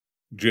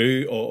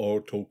J.R.R.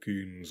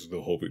 Tolkien's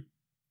The Hobbit,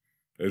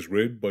 as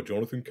read by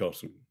Jonathan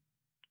Castle,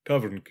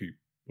 Tavern Keep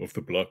of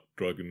the Black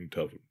Dragon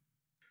Tavern.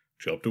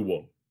 Chapter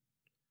 1.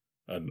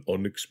 An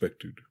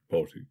Unexpected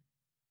Party.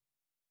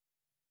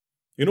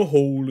 In a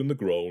hole in the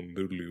ground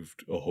there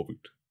lived a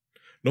hobbit.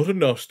 Not a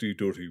nasty,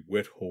 dirty,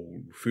 wet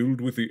hole, filled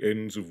with the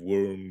ends of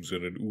worms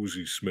and an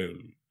oozy smell,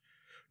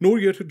 nor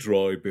yet a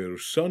dry, bare,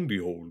 sandy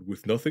hole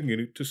with nothing in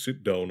it to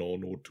sit down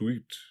on or to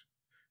eat.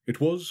 It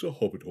was a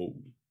hobbit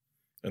hole,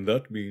 and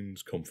that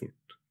means comfort.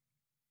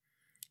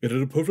 It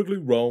had a perfectly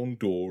round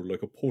door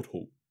like a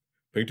porthole,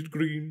 painted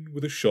green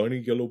with a shiny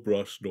yellow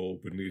brass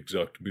knob in the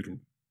exact middle.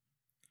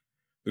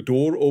 The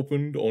door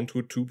opened onto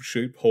a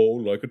tube-shaped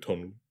hall like a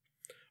tunnel,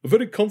 a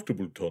very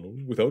comfortable tunnel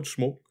without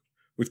smoke,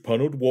 with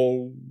panelled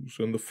walls,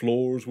 and the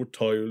floors were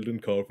tiled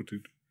and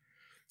carpeted,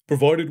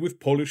 provided with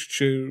polished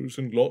chairs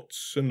and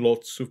lots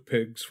of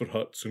pegs for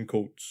hats and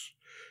coats.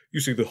 You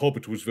see, the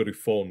hobbit was very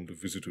fond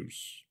of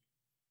visitors.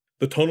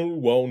 The tunnel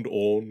wound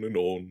on and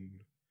on,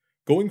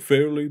 going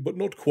fairly but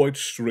not quite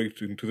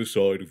straight into the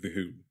side of the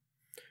hill.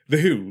 The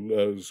hill,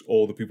 as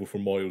all the people for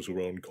miles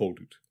around called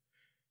it.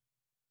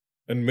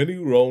 And many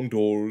round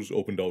doors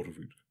opened out of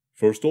it,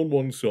 first on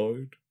one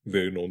side,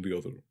 then on the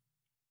other.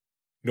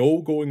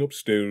 No going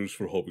upstairs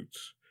for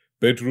hobbits.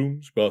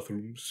 Bedrooms,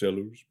 bathrooms,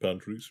 cellars,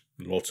 pantries,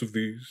 lots of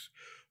these.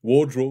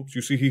 Wardrobes,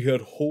 you see, he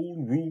had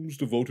whole rooms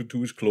devoted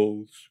to his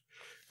clothes.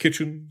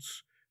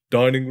 Kitchens,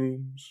 dining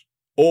rooms,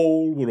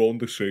 all were on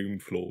the same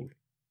floor,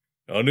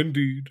 and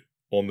indeed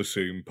on the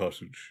same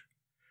passage.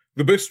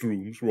 The best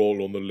rooms were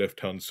all on the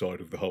left-hand side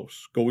of the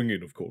house, going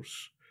in, of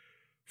course,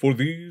 for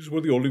these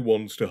were the only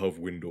ones to have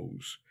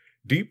windows,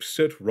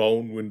 deep-set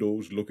round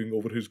windows looking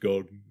over his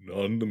garden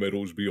and the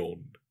meadows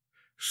beyond,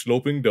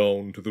 sloping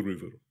down to the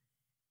river.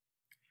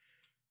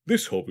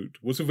 This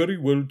hobbit was a very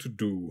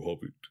well-to-do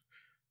hobbit,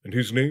 and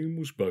his name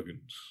was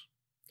Baggins.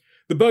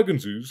 The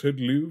Bagginses had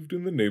lived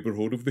in the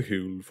neighbourhood of the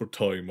hill for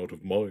time out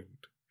of mind,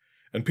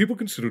 and people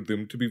considered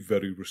them to be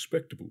very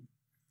respectable,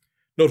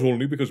 not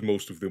only because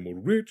most of them were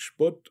rich,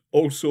 but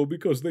also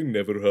because they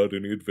never had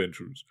any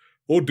adventures,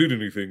 or did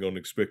anything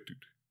unexpected.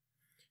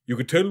 You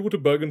could tell what a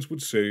Baggins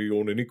would say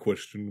on any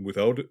question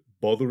without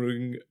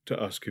bothering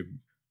to ask him.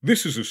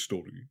 This is a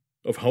story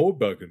of how a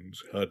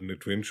Baggins had an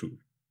adventure,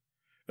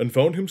 and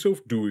found himself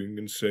doing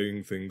and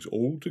saying things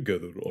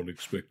altogether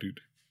unexpected.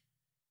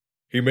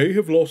 He may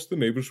have lost the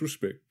neighbours'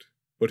 respect,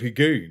 but he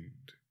gained.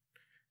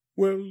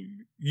 Well,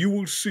 you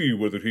will see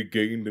whether he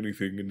gained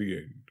anything in the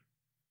end.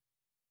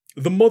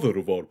 The mother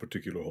of our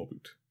particular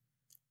hobbit.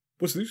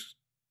 What's this?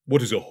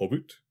 What is a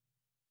hobbit?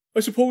 I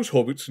suppose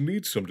hobbits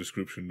need some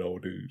description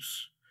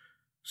nowadays,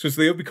 since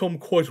they have become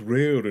quite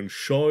rare and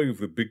shy of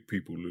the big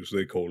people, as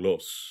they call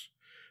us.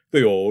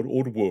 They are,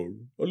 or were,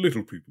 a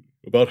little people,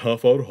 about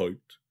half our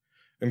height,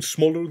 and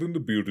smaller than the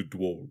bearded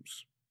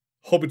dwarves.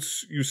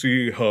 Hobbits, you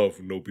see,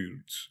 have no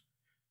beards.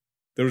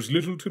 There is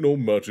little to no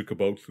magic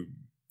about them,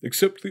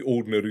 except the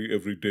ordinary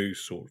everyday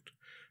sort,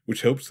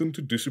 which helps them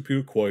to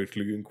disappear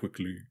quietly and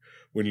quickly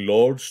when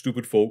large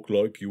stupid folk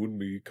like you and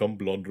me come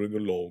blundering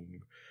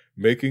along,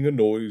 making a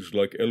noise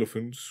like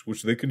elephants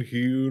which they can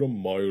hear a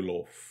mile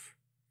off.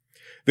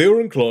 They are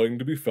inclined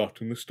to be fat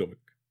in the stomach.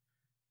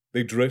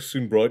 They dress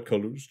in bright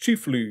colours,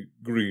 chiefly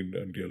green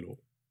and yellow,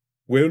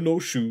 wear no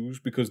shoes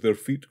because their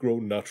feet grow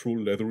natural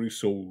leathery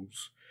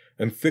soles,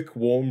 and thick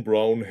warm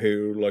brown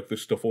hair like the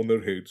stuff on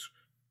their heads,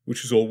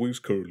 which is always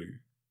curly.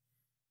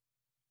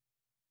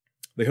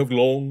 They have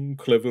long,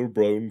 clever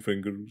brown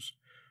fingers,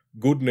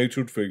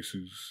 good-natured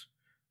faces,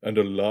 and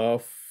a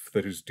laugh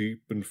that is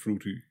deep and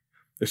fruity,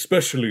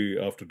 especially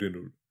after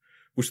dinner,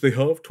 which they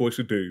have twice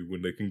a day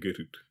when they can get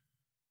it.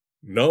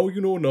 Now you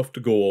know enough to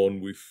go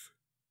on with.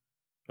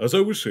 As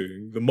I was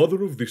saying, the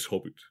mother of this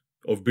hobbit,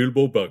 of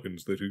Bilbo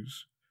Baggins, that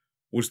is,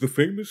 was the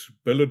famous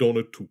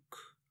Belladonna Took,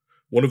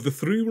 one of the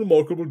three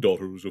remarkable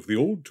daughters of the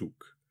old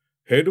Took,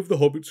 head of the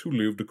hobbits who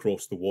lived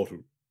across the water,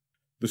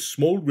 the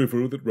small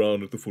river that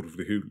ran at the foot of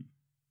the hill.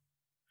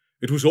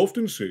 It was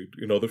often said,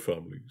 in other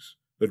families,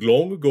 that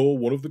long ago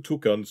one of the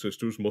Took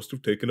ancestors must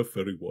have taken a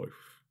fairy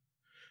wife.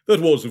 That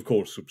was, of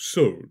course,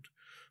 absurd,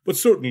 but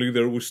certainly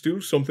there was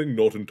still something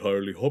not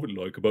entirely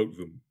hobbit-like about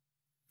them.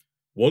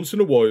 Once in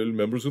a while,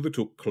 members of the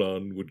Took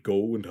clan would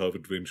go and have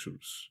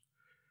adventures.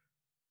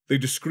 They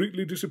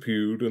discreetly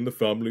disappeared, and the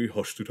family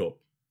hushed it up.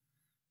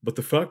 But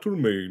the fact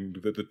remained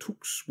that the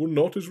Tooks were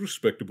not as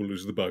respectable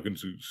as the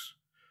Bagginses,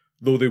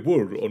 though they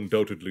were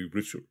undoubtedly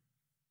richer.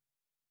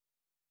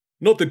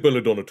 Not that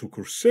Belladonna Took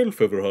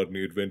herself ever had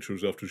any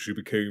adventures after she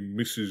became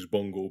Mrs.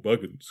 Bungo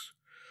Baggins.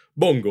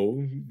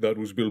 Bungo, that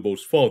was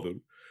Bilbo's father,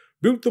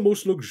 built the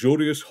most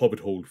luxurious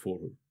hobbit hole for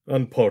her,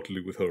 and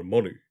partly with her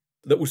money,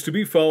 that was to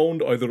be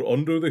found either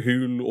under the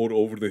hill or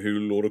over the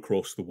hill or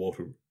across the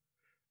water,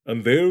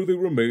 and there they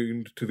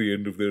remained to the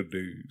end of their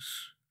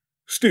days.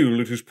 Still,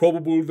 it is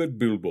probable that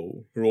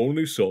Bilbo, her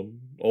only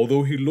son,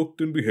 although he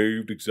looked and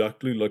behaved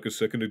exactly like a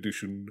second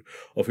edition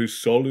of his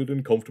solid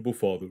and comfortable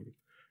father,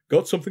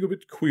 got something a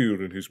bit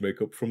queer in his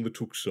make-up from the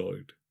Took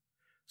side.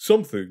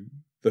 Something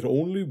that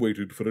only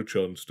waited for a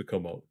chance to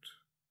come out.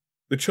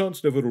 the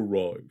chance never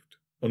arrived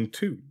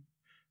until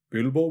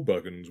Bilbo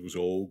Baggins was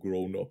all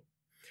grown up,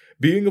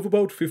 being of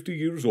about 50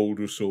 years old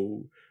or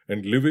so,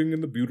 and living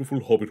in the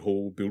beautiful hobbit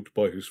hole built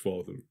by his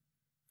father,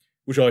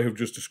 which I have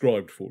just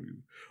described for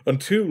you,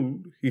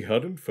 until he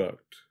had in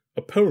fact,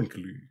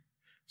 apparently,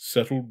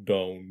 settled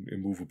down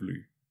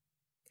immovably.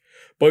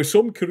 By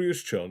some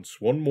curious chance,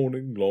 one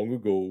morning long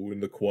ago in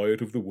the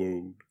quiet of the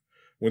world,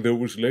 when there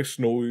was less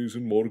noise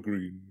and more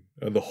green,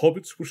 and the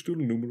hobbits were still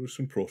numerous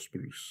and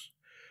prosperous,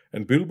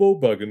 and Bilbo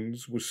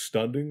Baggins was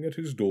standing at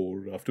his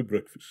door after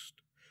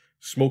breakfast,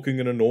 smoking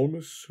an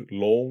enormous,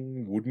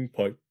 long wooden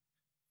pipe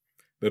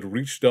that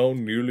reached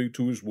down nearly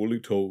to his woolly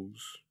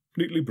toes,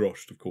 neatly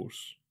brushed, of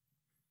course,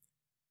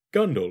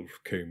 Gandalf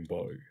came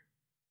by.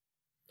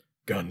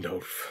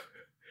 Gandalf,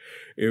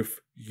 if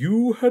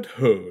you had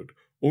heard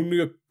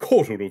only a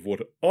quarter of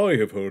what I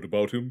have heard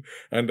about him,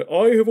 and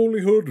I have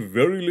only heard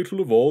very little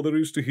of all there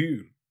is to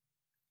hear,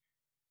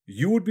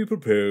 you would be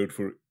prepared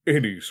for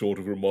any sort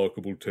of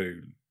remarkable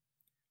tale.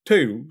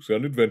 Tales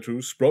and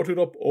adventures sprouted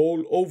up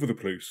all over the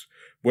place,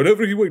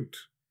 wherever he went,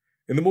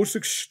 in the most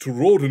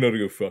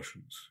extraordinary of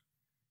fashions.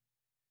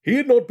 He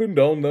had not been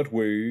down that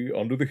way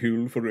under the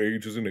hill for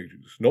ages and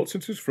ages, not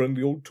since his friend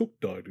the old Took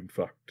died, in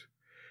fact,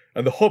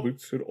 and the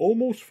hobbits had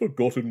almost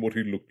forgotten what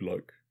he looked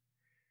like.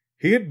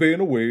 He had been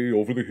away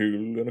over the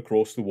hill and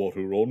across the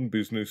water on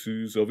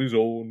businesses of his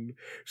own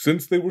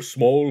since they were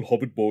small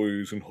hobbit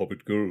boys and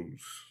hobbit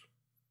girls.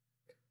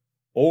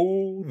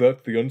 All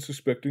that the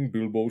unsuspecting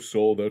Bilbo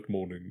saw that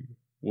morning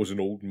was an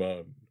old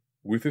man,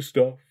 with a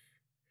staff.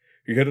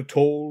 He had a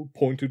tall,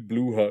 pointed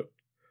blue hat,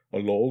 a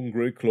long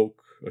grey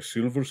cloak, a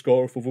silver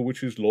scarf over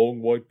which his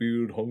long white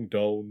beard hung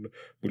down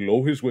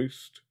below his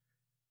waist,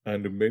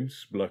 and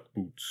immense black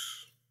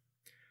boots.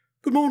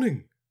 "Good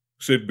morning,"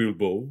 said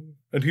Bilbo,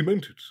 and he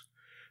meant it.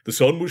 The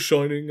sun was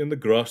shining and the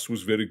grass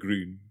was very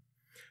green,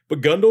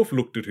 but Gandalf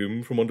looked at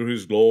him from under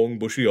his long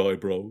bushy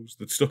eyebrows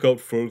that stuck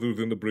out further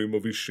than the brim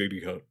of his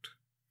shady hat.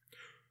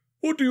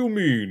 "What do you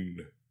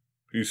mean?"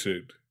 he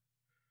said.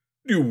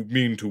 "Do you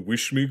mean to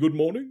wish me good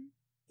morning?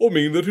 Or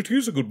mean that it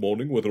is a good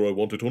morning whether I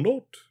want it or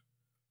not?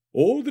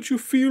 Or that you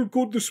feel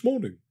good this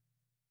morning?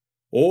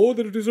 Or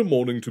that it is a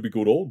morning to be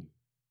good on?"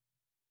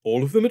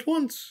 "All of them at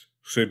once,"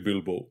 said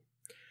Bilbo.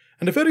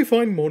 "And a very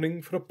fine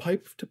morning for a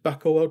pipe of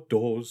tobacco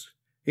outdoors,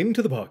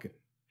 into the bargain.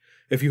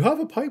 If you have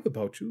a pipe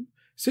about you,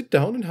 sit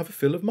down and have a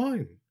fill of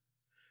mine.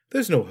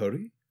 There's no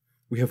hurry.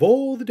 We have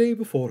all the day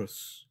before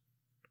us."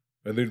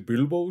 And then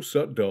Bilbo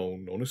sat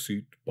down on a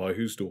seat by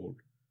his door,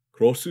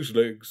 crossed his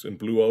legs, and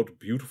blew out a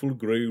beautiful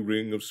grey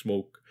ring of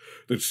smoke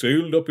that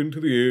sailed up into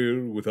the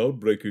air without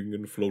breaking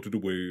and floated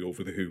away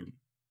over the hill.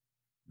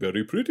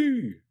 "Very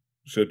pretty,"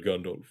 said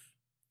Gandalf.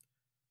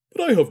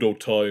 "But I have no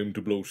time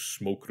to blow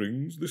smoke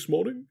rings this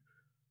morning.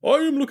 I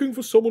am looking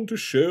for someone to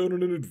share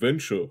in an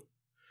adventure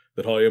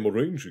that I am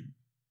arranging,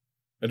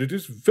 and it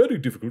is very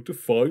difficult to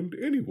find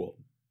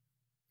anyone."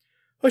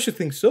 "I should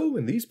think so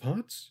in these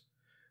parts.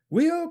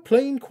 We are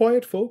plain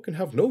quiet folk and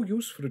have no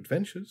use for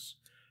adventures.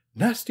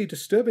 Nasty,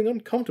 disturbing,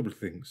 uncomfortable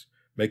things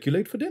make you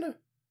late for dinner.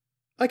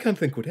 I can't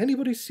think what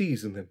anybody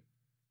sees in them,"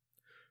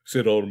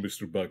 said our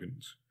Mr.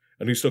 Baggins,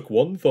 and he stuck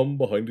one thumb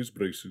behind his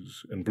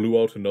braces and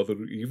blew out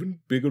another,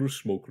 even bigger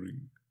smoke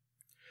ring.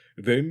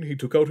 Then he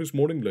took out his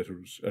morning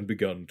letters and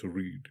began to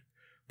read,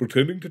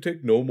 pretending to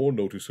take no more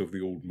notice of the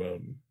old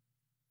man.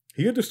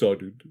 He had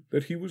decided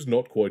that he was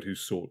not quite his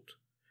sort,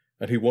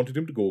 and he wanted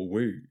him to go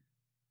away.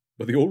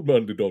 But the old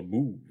man did not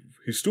move.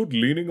 He stood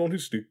leaning on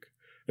his stick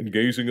and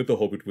gazing at the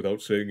hobbit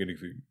without saying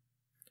anything,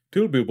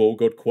 till Bilbo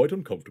got quite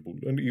uncomfortable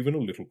and even a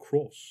little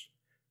cross.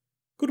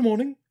 "Good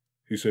morning,"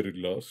 he said at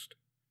last.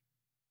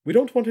 "We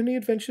don't want any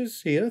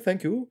adventures here,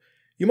 thank you.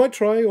 You might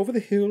try over the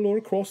hill or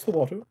across the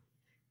water."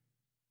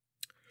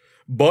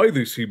 By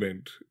this he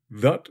meant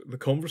that the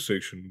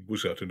conversation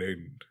was at an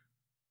end.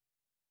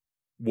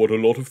 "What a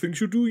lot of things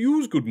you do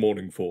use good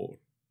morning for,"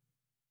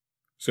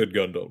 said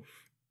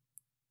Gandalf.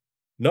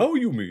 "Now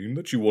you mean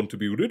that you want to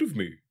be rid of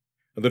me,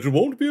 and that it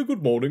won't be a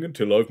good morning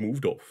until I've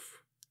moved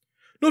off."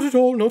 Not at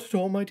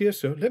all, my dear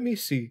sir. Let me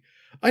see.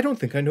 I don't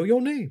think I know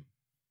your name."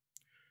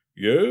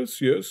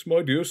 Yes,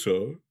 my dear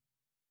sir,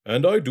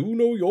 and I do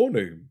know your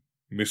name,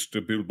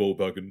 Mr. Bilbo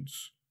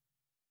Baggins.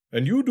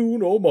 And you do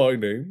know my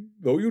name,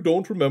 though you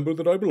don't remember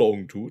that I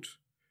belong to it.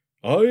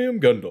 I am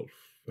Gandalf,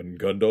 and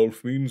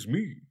Gandalf means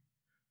me.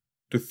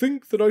 To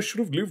think that I should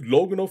have lived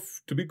long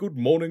enough to be good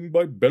morning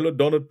by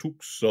Belladonna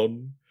Took's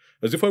son,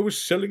 as if I was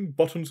selling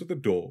buttons at the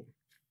door.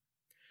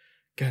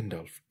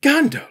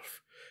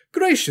 Gandalf!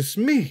 Gracious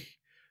me!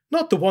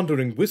 Not the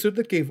wandering wizard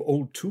that gave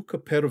old Took a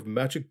pair of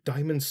magic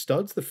diamond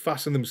studs that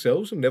fastened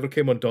themselves and never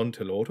came undone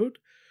till ordered?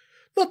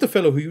 Not the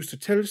fellow who used to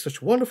tell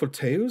such wonderful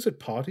tales at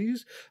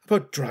parties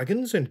about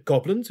dragons and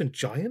goblins and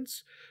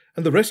giants,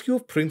 and the rescue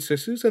of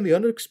princesses and the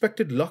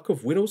unexpected luck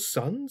of widows'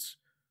 sons?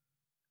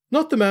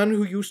 Not the man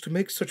who used to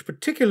make such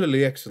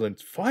particularly excellent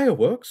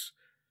fireworks?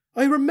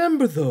 I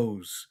remember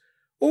those.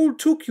 Old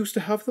Took used to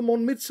have them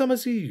on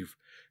Midsummer's Eve.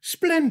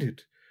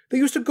 Splendid! They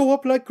used to go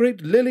up like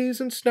great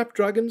lilies and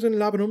snapdragons and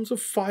laburnums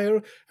of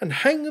fire and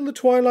hang in the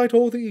twilight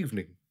all the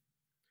evening.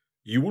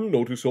 You will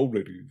notice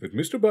already that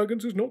Mr.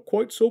 Baggins is not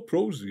quite so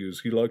prosy as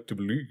he liked to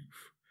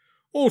believe.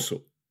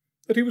 Also,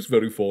 that he was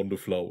very fond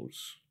of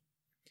flowers.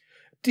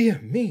 Dear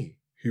me,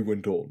 he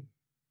went on.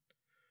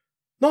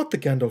 Not the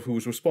Gandalf who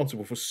was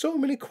responsible for so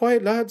many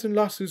quiet lads and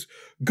lasses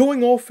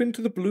going off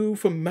into the blue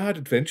for mad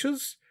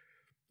adventures.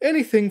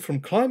 Anything from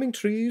climbing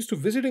trees to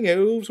visiting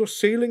elves or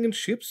sailing in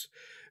ships,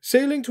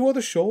 sailing to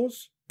other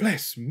shores.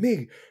 Bless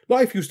me,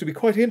 life used to be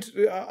quite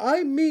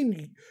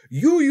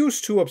you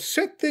used to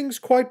upset things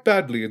quite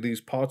badly in these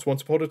parts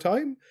once upon a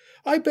time.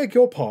 I beg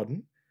your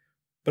pardon,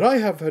 but I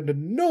have had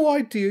no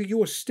idea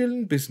you are still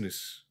in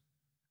business.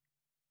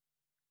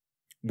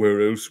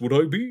 Where else would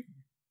I be?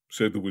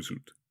 Said the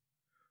wizard.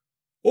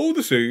 All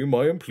the same,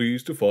 I am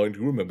pleased to find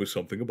you remember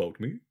something about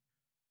me.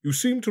 You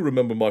seem to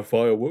remember my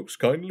fireworks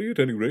kindly at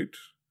any rate,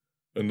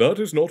 and that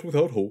is not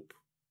without hope.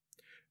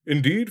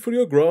 Indeed, for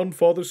your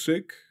grandfather's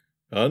sake,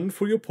 and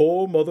for your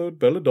poor mother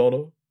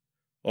Belladonna,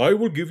 I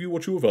will give you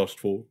what you have asked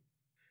for.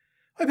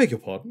 I beg your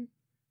pardon.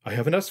 I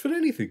haven't asked for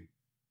anything.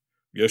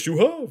 Yes, you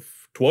have.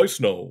 Twice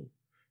now.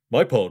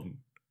 My pardon.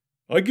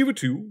 I give it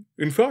to you.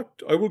 In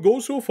fact, I will go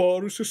so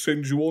far as to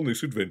send you on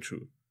this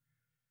adventure.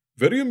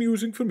 Very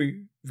amusing for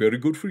me, very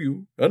good for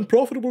you, and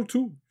profitable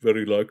too,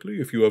 very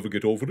likely, if you ever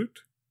get over it.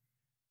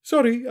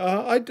 Sorry,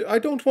 I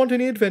don't want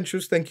any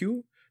adventures, thank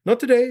you. Not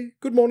today.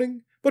 Good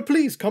morning. But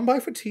please come by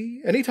for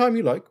tea any time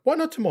you like. Why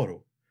not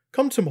tomorrow?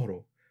 Come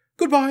tomorrow.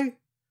 Goodbye.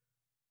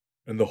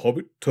 And the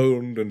hobbit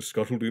turned and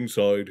scuttled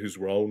inside his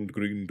round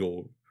green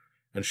door,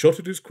 and shut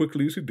it as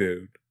quickly as he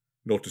dared,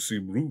 not to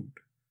seem rude.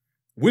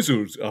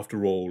 Wizards,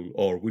 after all,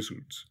 are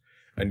wizards,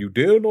 and you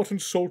dare not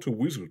insult a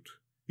wizard,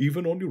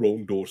 even on your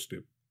own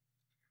doorstep.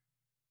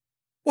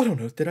 What on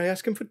earth did I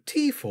ask him for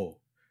tea for?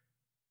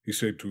 He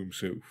said to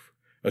himself,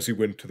 as he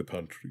went to the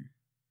pantry.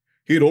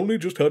 He had only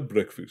just had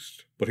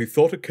breakfast, but he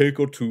thought a cake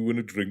or two and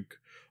a drink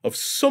of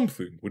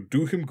something would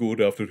do him good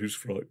after his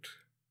fright.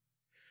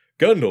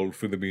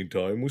 Gandalf, in the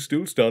meantime, was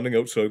still standing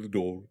outside the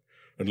door,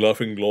 and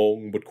laughing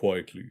long but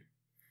quietly.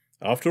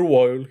 After a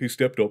while he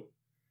stepped up,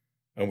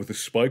 and with a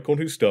spike on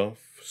his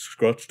staff,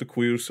 scratched a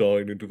queer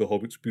sign into the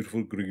hobbit's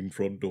beautiful green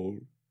front door.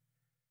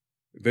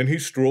 Then he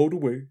strode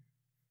away,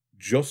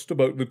 just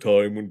about the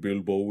time when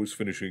Bilbo was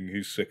finishing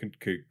his second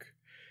cake,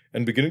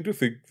 and beginning to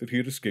think that he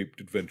had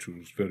escaped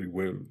adventures very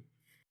well.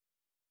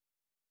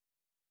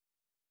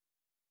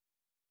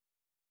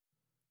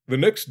 The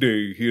next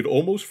day he had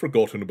almost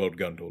forgotten about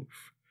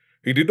Gandalf.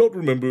 He did not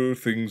remember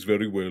things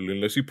very well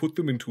unless he put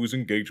them into his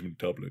engagement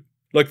tablet,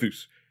 like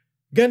this: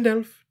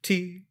 Gandalf,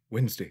 tea,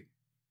 Wednesday.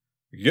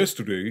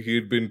 Yesterday he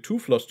had been too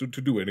flustered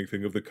to do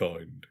anything of the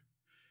kind.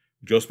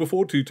 Just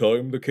before tea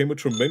time there came a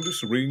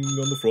tremendous ring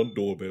on the front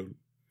doorbell,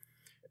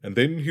 and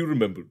then he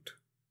remembered.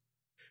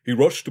 He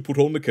rushed to put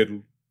on the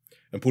kettle,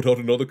 and put out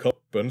another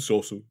cup and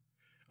saucer,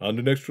 and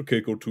an extra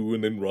cake or two,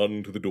 and then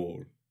ran to the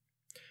door.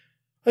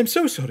 I'm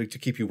so sorry to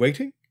keep you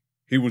waiting,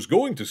 he was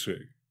going to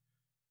say,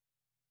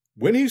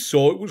 when he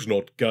saw it was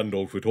not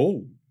Gandalf at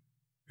all.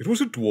 It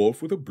was a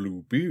dwarf with a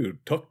blue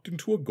beard tucked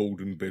into a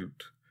golden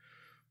belt,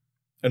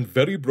 and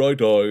very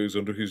bright eyes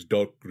under his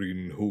dark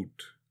green hood.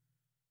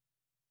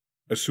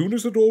 As soon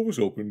as the door was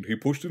opened, he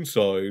pushed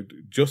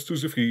inside, just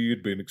as if he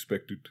had been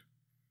expected.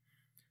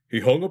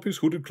 He hung up his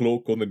hooded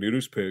cloak on the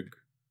nearest peg,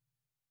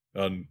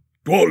 and,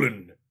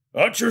 "Dwalin,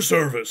 at your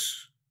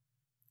service,"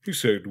 he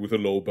said with a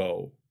low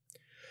bow.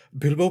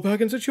 Bilbo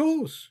Baggins at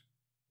yours,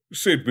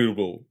 said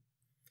Bilbo,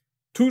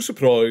 too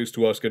surprised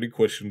to ask any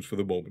questions for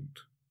the moment.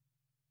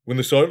 When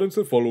the silence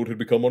that followed had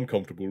become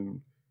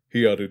uncomfortable,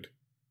 he added,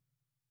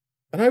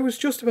 And I was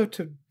just about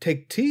to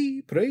take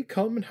tea. Pray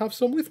come and have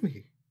some with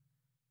me.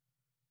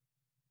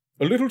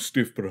 A little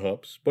stiff,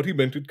 perhaps, but he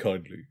meant it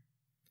kindly.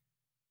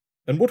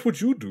 And what would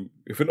you do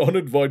if an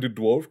uninvited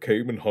dwarf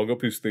came and hung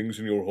up his things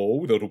in your hall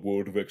without a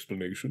word of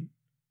explanation?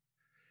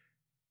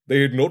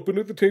 They had not been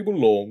at the table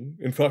long.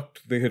 In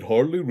fact, they had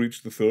hardly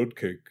reached the third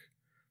cake,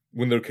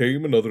 when there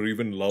came another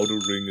even louder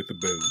ring at the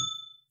bell.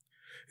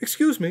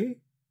 Excuse me,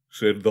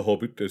 said the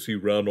hobbit as he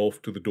ran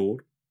off to the door.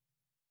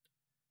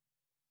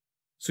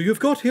 So you've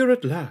got here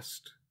at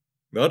last.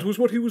 That was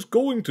what he was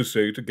going to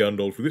say to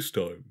Gandalf this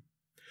time.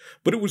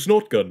 But it was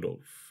not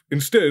Gandalf.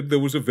 Instead, there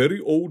was a very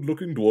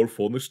old-looking dwarf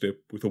on the step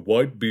with a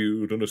white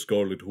beard and a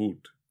scarlet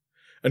hood,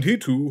 and he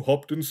too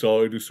hopped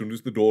inside as soon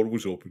as the door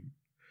was open,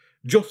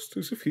 just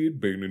as if he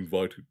had been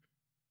invited.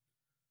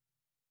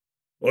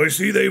 "I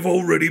see they've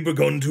already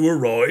begun to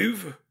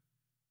arrive,"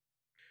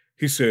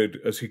 he said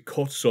as he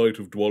caught sight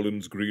of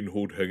Dwalin's green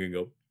hood hanging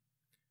up.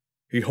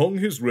 He hung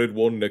his red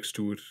one next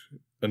to it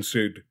and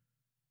said,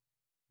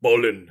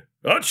 "Balin,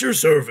 at your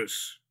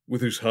service,"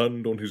 with his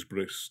hand on his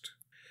breast.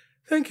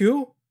 "Thank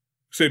you,"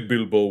 said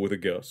Bilbo with a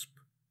gasp.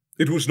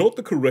 It was not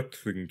the correct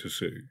thing to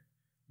say,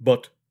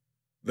 but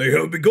 "they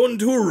have begun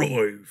to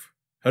arrive"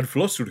 had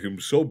flustered him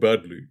so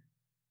badly.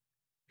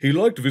 He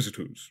liked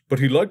visitors, but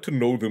he liked to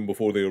know them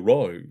before they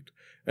arrived,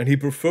 and he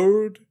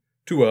preferred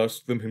to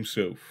ask them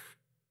himself.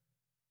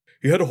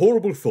 He had a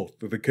horrible thought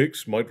that the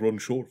cakes might run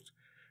short,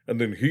 and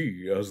then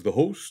he, as the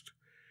host,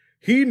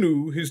 he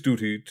knew his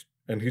duty,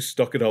 and he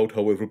stuck it out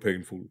however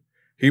painful.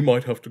 He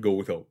might have to go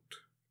without.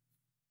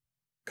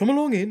 "Come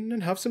along in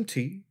and have some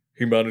tea,"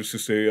 he managed to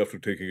say after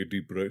taking a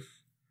deep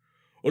breath.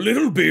 "A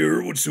little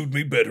beer would suit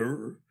me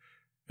better,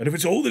 and if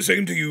it's all the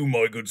same to you,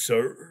 my good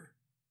sir,"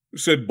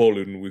 said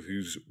Bolin with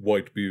his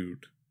white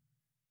beard.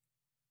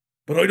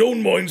 "But I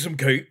don't mind some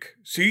cake,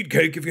 seed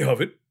cake if you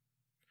have it."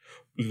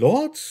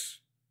 "Lots?"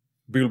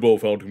 Bilbo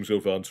found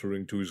himself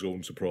answering to his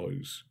own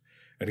surprise,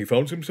 and he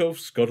found himself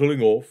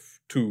scuttling off,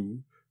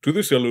 too, to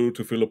the cellar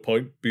to fill a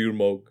pint beer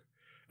mug,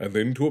 and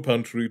then to a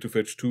pantry to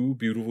fetch 2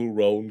 beautiful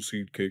round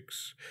seed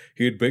cakes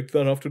he had baked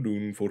that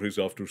afternoon for his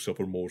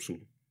after-supper morsel.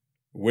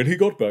 When he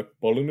got back,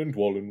 Balin and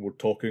Dwalin were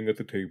talking at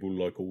the table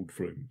like old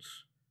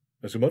friends.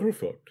 As a matter of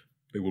fact,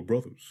 they were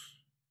brothers.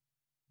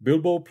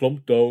 Bilbo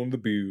plumped down the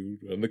beer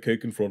and the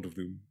cake in front of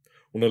them,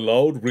 when a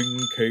loud ring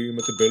came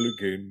at the bell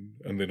again,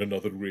 and then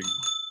another ring.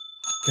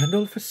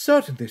 "Gandalf is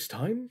certain this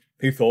time,"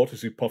 he thought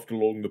as he puffed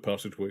along the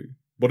passageway.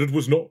 But it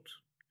was not.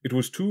 It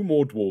was 2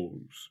 more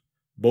dwarves,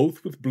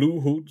 both with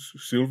blue hoods,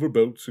 silver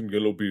belts, and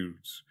yellow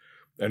beards,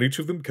 and each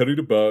of them carried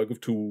a bag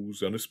of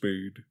tools and a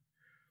spade.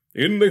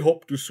 In they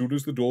hopped as soon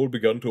as the door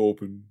began to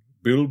open.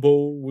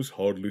 Bilbo was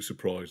hardly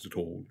surprised at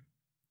all.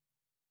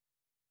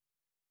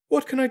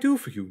 "What can I do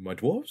for you, my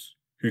dwarves?"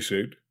 he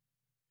said.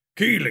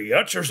 "Keely,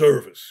 at your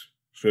service,"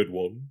 said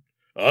one.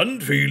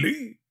 "And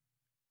Feely,"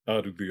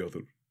 added the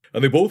other,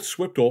 and they both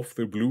swept off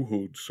their blue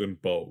hoods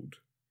and bowed.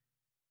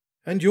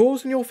 "And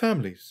yours and your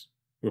families,"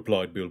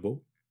 replied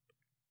Bilbo,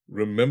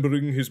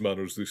 remembering his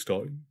manners this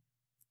time.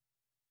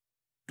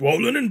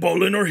 "Dwalin and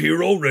Bolin are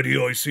here already,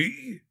 I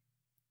see,"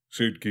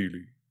 said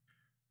Keely.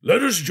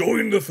 "Let us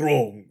join the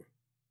throng."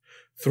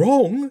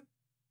 "Throng?"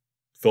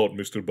 thought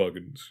Mr.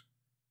 Buggins.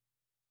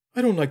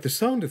 "I don't like the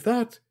sound of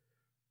that.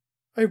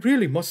 I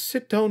really must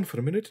sit down for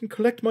a minute and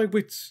collect my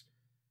wits,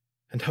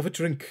 and have a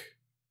drink."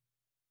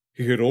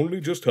 He had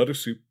only just had a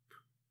sip.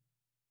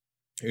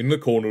 In the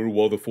corner,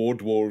 while the 4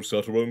 dwarves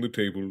sat around the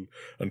table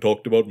and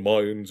talked about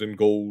mines and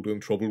gold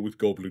and trouble with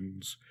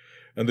goblins,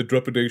 and the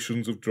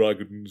depredations of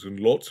dragons and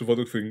lots of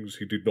other things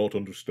he did not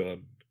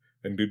understand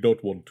and did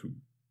not want to.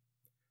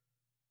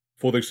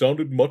 For they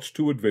sounded much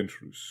too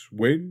adventurous,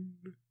 when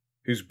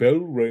his bell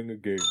rang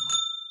again,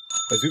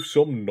 as if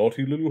some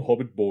naughty little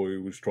hobbit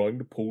boy was trying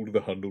to pull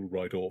the handle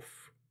right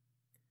off.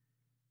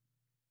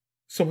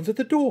 "Someone's at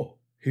the door,"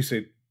 he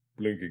said,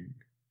 blinking.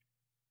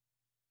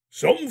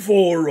 "Some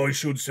 4, I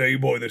should say,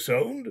 by the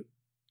sound,"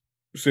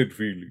 said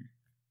Feely.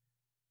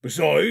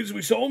 "Besides,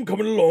 we saw him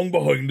coming along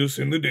behind us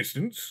in the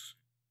distance."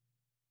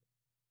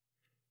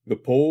 The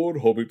poor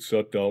hobbit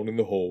sat down in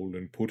the hall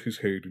and put his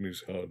head in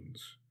his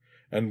hands,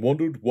 and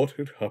wondered what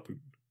had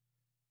happened,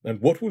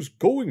 and what was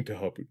going to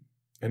happen,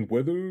 and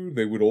whether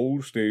they would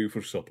all stay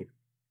for supper.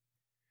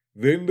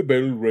 Then the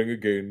bell rang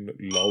again,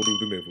 louder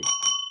than ever,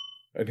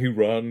 and he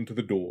ran to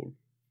the door.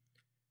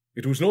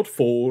 It was not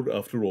 4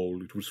 after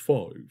all, it was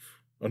 5.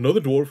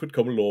 Another dwarf had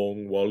come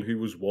along while he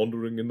was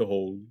wandering in the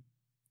hall.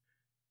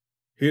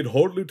 He had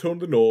hardly turned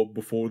the knob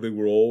before they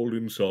were all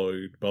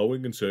inside,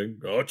 bowing and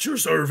saying, "At your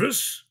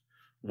service,"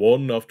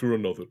 one after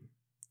another.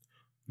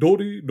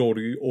 Dori,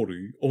 Nori,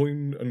 Ori,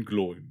 Oin, and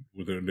Gloin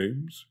were their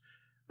names,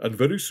 and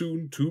very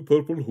soon 2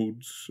 purple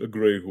hoods, a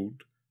grey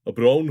hood, a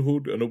brown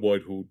hood, and a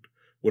white hood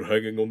were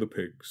hanging on the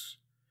pegs,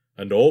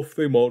 and off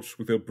they marched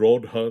with their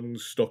broad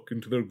hands stuck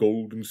into their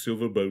gold and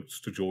silver belts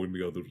to join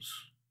the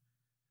others.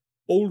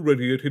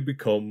 Already it had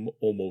become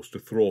almost a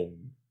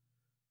throng.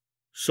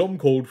 Some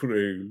called for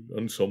ale,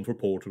 and some for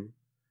porter,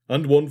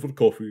 and one for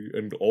coffee,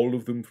 and all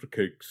of them for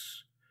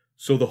cakes,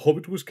 so the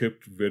hobbit was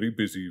kept very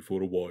busy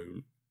for a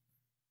while.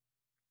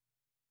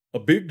 A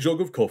big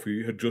jug of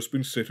coffee had just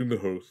been set in the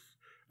hearth,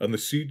 and the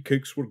seed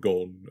cakes were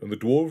gone, and the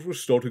dwarves were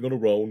starting on a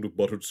round of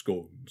buttered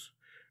scones,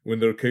 when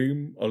there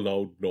came a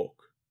loud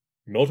knock.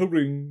 Not a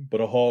ring,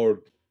 but a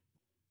hard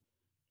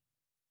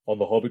on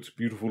the hobbit's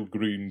beautiful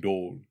green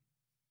door.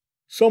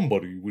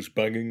 Somebody was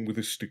banging with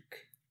a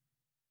stick.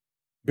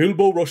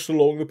 Bilbo rushed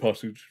along the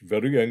passage,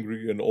 very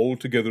angry and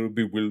altogether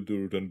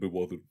bewildered and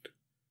bewildered.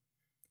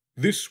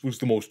 This was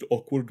the most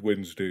awkward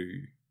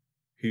Wednesday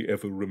he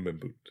ever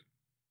remembered.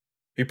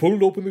 He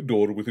pulled open the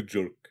door with a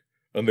jerk,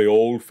 and they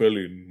all fell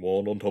in,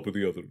 one on top of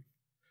the other.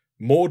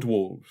 More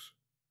dwarves.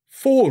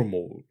 4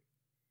 more.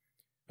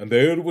 And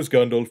there was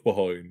Gandalf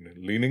behind,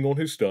 leaning on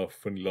his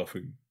staff and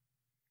laughing.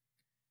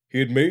 He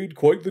had made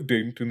quite the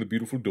dent in the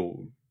beautiful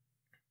door.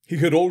 He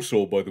had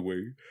also, by the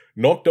way,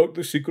 knocked out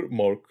the secret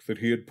mark that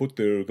he had put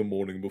there the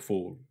morning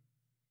before.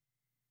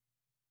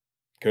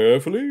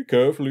 "Carefully,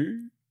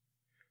 carefully,"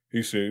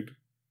 he said.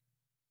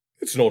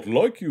 "It's not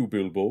like you,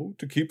 Bilbo,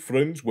 to keep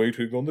friends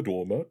waiting on the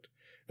doormat,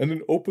 and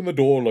then open the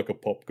door like a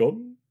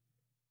popgun.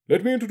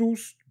 Let me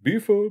introduce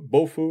Beaver,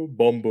 Boffer,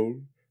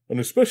 Bomber, and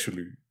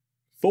especially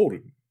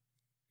Thorin."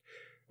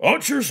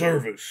 "At your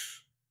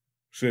service,"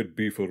 said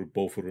Beaver,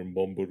 Boffer, and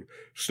Bomber,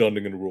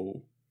 standing in a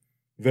row.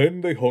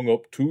 Then they hung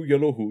up 2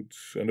 yellow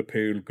hoods and a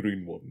pale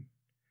green one.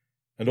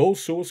 and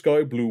also a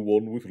sky blue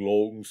one with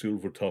long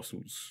silver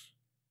tassels.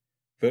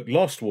 That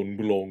last one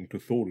belonged to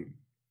Thorin,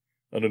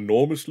 an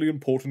enormously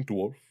important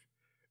dwarf,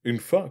 in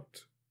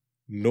fact,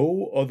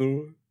 no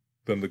other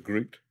than the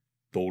great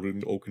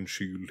Thorin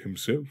Oakenshield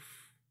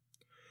himself,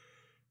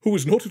 who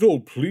was not at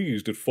all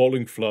pleased at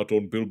falling flat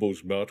on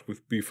Bilbo's mat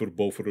with Beaver,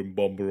 Bofer, and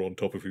Bomber on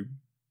top of him.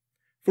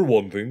 For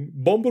one thing,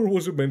 Bomber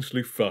was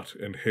immensely fat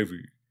and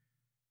heavy.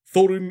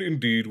 Thorin,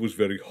 indeed, was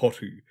very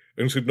haughty,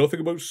 and said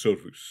nothing about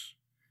service.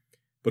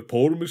 But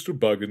poor Mr.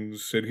 Baggins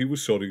said he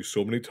was sorry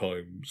so many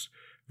times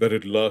that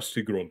at last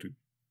he grunted,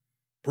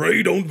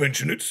 "Pray don't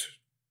mention it,"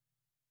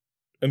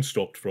 and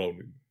stopped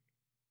frowning.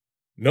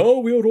 "Now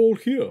we are all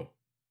here,"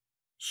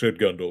 said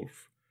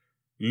Gandalf,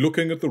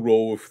 looking at the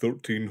row of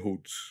 13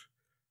 hoods,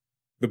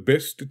 the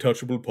best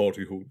detachable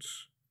party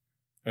hoods,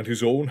 and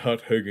his own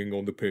hat hanging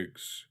on the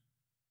pegs.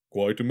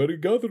 "Quite a merry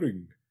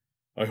gathering.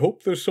 I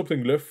hope there's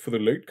something left for the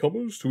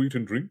late-comers to eat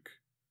and drink.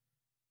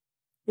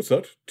 What's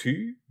that?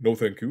 Tea? No,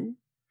 thank you.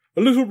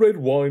 A little red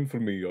wine for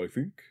me, I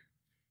think."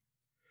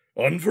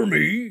 "And for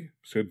me,"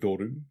 said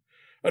Thorin.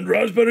 "And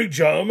raspberry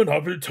jam and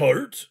apple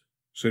tart,"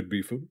 said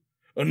Beaver.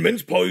 "And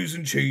mince pies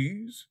and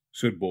cheese,"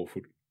 said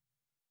Beaufort.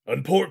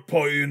 "And pork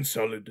pie and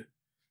salad,"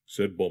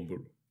 said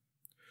Bomber.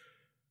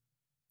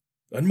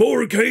 "And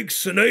more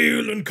cakes and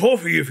ale and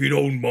coffee if you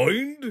don't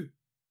mind,"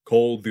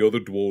 called the other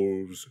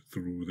dwarves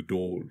through the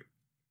door.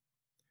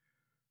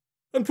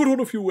 "And put on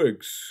a few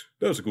eggs,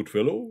 there's a good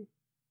fellow,"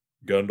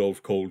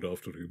 Gandalf called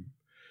after him,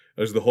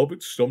 as the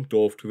hobbits stumped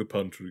off to the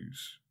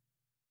pantries.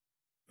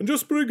 "And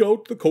just bring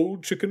out the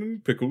cold chicken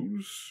and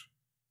pickles."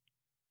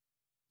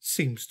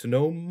 Seems to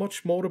know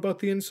much more about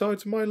the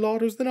insides of my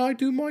larders than I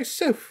do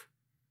myself,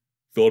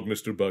 thought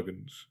Mr.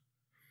 Baggins,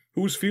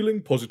 who was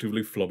feeling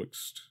positively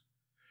flummoxed,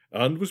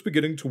 and was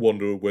beginning to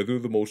wonder whether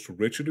the most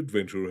wretched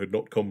adventure had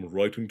not come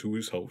right into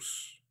his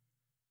house.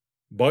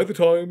 By the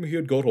time he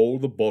had got all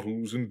the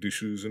bottles and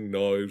dishes and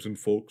knives and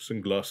forks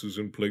and glasses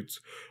and plates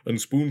and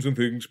spoons and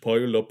things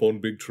piled up on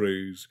big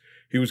trays,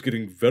 he was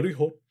getting very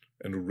hot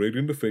and red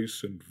in the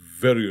face and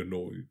very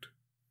annoyed.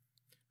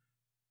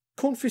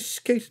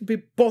 "Confiscate and be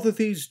bother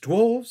these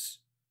dwarves,"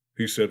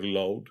 he said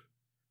aloud.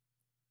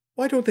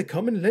 "Why don't they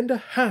come and lend a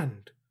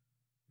hand?"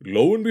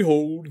 Lo and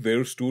behold,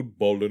 there stood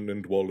Balin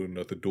and Dwalin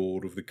at the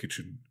door of the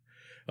kitchen,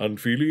 and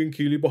Feely and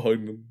Keely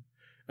behind them,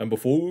 and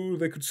before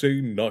they could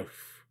say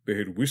knife, they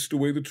had whisked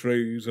away the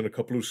trays and a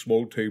couple of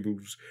small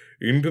tables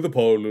into the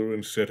parlour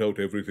and set out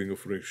everything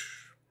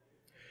afresh.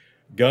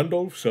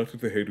 Gandalf sat at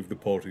the head of the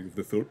party of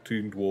the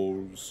 13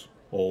 dwarves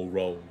all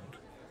round,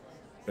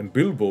 and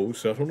Bilbo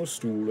sat on a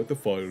stool at the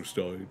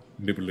fireside,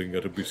 nibbling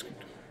at a biscuit.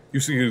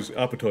 You see, his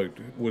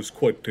appetite was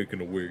quite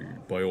taken away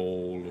by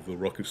all of the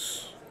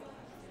ruckus,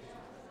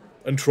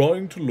 and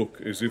trying to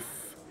look as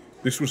if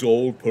this was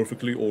all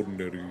perfectly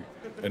ordinary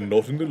and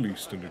not in the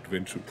least an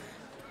adventure.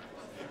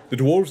 The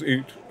dwarves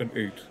ate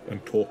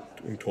and talked,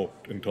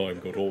 and time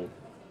got on.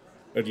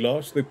 At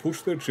last they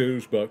pushed their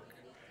chairs back,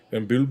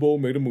 and Bilbo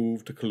made a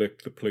move to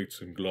collect the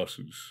plates and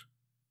glasses.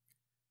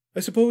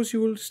 "I suppose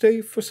you will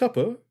stay for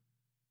supper?"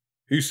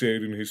 he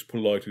said in his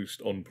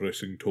politest,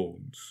 unpressing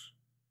tones.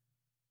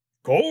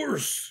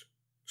 "Course,"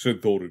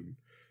 said Thorin.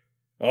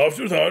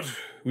 "After that,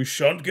 we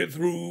shan't get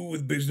through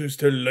with business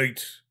till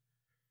late,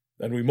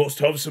 and we must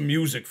have some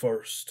music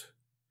first.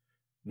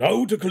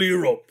 Now to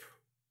clear up."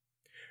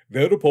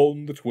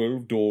 Thereupon the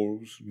 12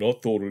 dwarves,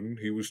 not Thorin,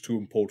 he was too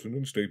important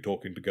and stayed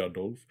talking to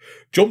Gandalf,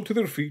 jumped to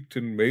their feet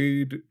and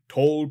made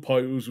tall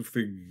piles of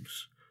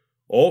things.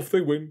 Off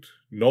they went,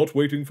 not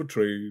waiting for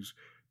trays,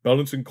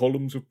 balancing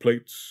columns of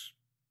plates,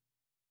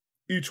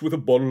 each with a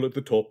bottle at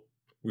the top,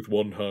 with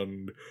one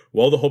hand,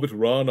 while the hobbit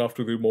ran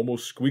after them,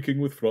 almost squeaking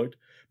with fright,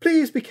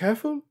 "Please be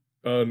careful,"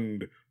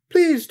 and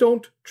 "Please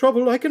don't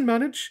trouble, I can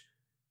manage."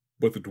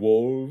 But the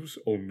dwarves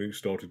only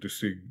started to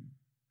sing.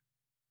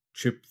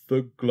 Chip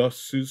the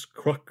glasses,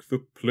 crack the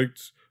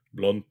plates,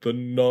 blunt the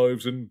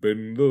knives and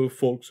bend the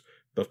forks.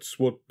 That's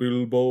what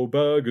Bilbo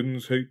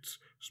Baggins hates.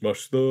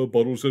 Smash the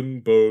bottles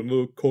and burn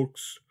the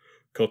corks.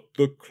 Cut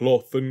the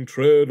cloth and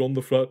tread on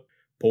the flat.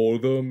 Pour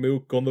the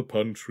milk on the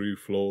pantry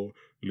floor.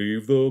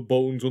 Leave the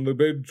bones on the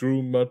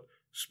bedroom mat.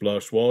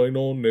 Splash wine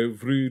on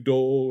every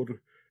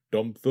door.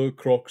 Dump the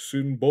crocks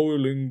in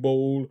boiling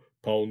bowl.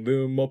 Pound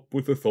them up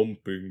with a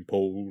thumping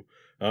pole.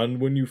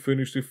 And when you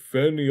finish, if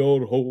any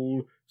are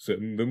whole,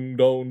 send them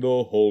down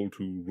the hall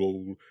to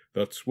roll.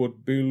 That's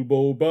what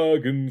Bilbo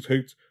Baggins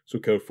hates, so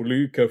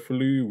carefully,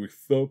 carefully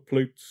with the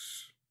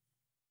plates.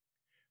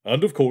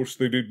 And of course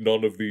they did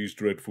none of these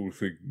dreadful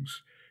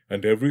things,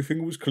 and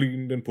everything was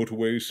cleaned and put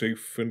away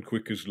safe and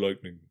quick as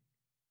lightning,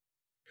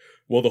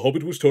 while the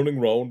hobbit was turning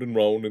round and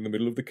round in the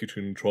middle of the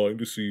kitchen trying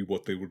to see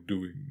what they were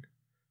doing.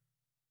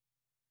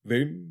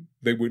 Then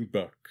they went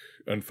back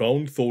and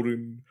found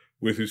Thorin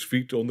with his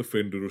feet on the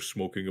fender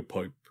smoking a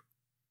pipe.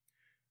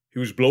 He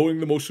was blowing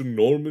the most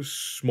enormous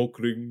smoke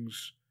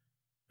rings,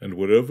 and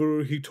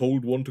wherever he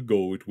told one to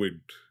go it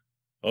went,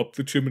 up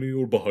the chimney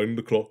or behind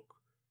the clock,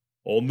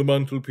 on the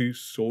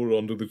mantelpiece or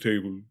under the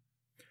table,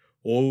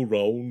 or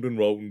round and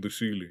round the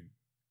ceiling.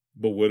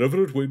 but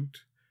wherever it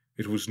went,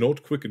 it was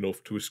not quick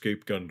enough to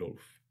escape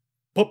Gandalf.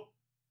 Pop!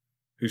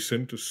 He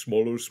sent a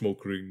smaller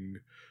smoke ring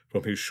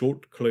from his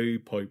short clay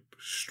pipe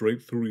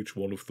straight through each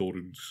one of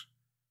Thorin's.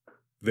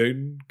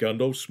 Then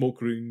Gandalf's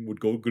smoke ring would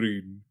go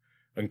green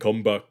and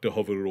come back to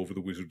hover over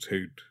the wizard's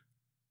head.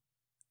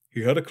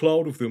 He had a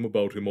cloud of them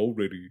about him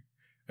already,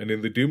 and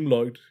in the dim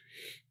light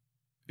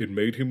it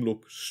made him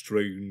look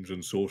strange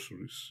and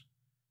sorcerous.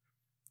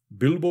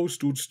 Bilbo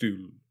stood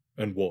still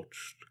and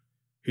watched.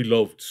 He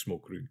loved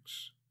smoke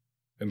rings.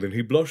 And then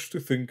he blushed to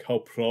think how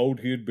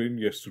proud he had been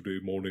yesterday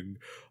morning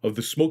of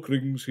the smoke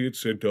rings he had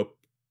sent up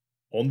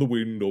on the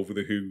wind over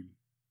the hill.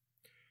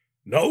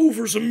 "Now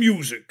for some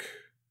music,"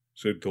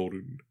 said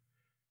Thorin.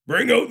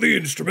 "Bring out the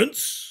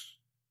instruments."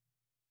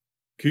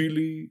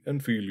 Keely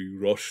and Feely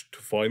rushed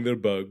to find their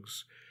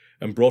bags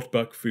and brought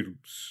back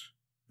fiddles.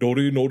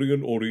 Dori, Nori,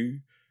 and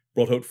Ori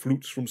brought out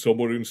flutes from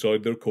somewhere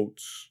inside their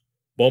coats.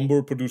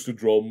 Bomber produced a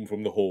drum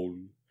from the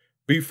hall.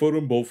 Beaver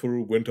and Bofer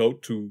went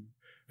out too,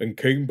 and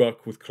came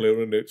back with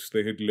clarinets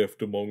they had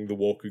left among the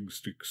walking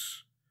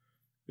sticks.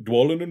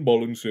 Dwalin and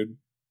Bolin said,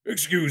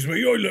 "Excuse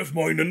me, I left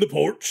mine in the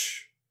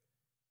porch."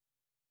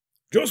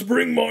 "Just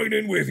bring mine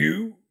in with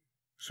you,"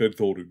 said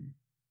Thorin.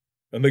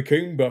 And they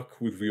came back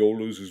with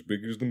violas as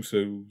big as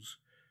themselves,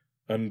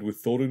 and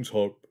with Thorin's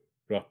harp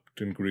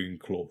wrapped in green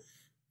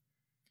cloth.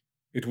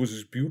 It was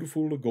as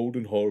beautiful a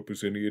golden harp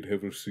as any had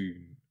ever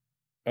seen,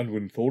 and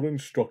when Thorin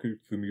struck it,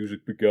 the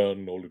music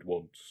began all at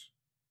once.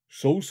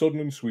 So sudden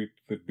and sweet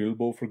that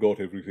Bilbo forgot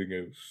everything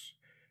else,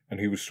 and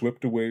he was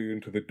swept away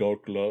into the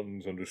dark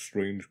lands under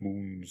strange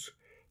moons,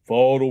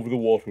 far over the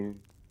water,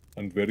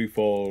 and very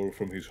far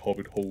from his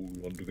hobbit hole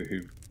under the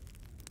hill.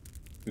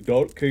 The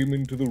dark came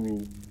into the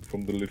room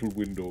from the little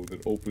window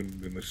that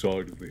opened in the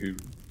side of the hill.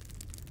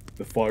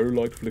 The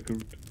firelight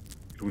flickered.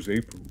 It was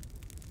April,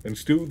 and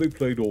still they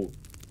played on,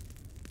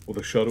 while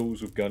the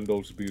shadows of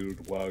Gandalf's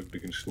beard wagged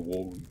against the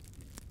wall.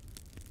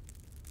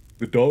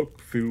 The dark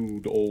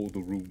filled all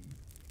the room,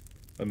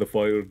 and the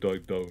fire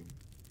died down,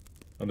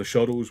 and the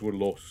shadows were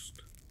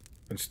lost,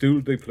 and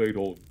still they played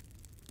on,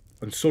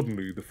 and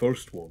suddenly the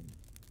first one,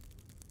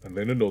 and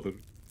then another,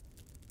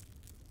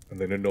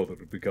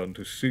 began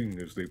to sing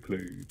as they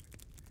played,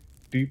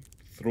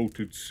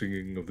 deep-throated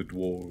singing of the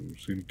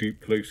dwarves in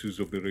deep places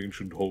of their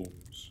ancient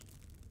homes.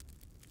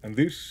 And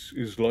this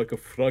is like a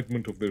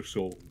fragment of their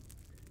song,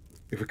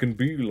 if it can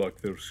be like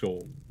their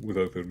song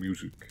without their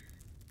music.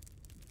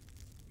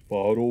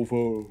 Far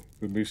over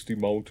the misty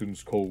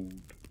mountains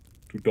cold,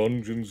 to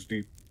dungeons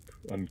deep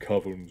and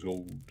caverns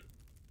old,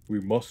 we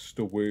must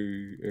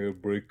away ere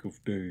break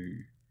of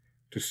day,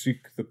 to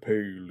seek the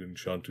pale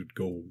enchanted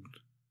gold.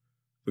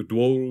 The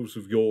dwarves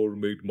of yore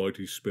made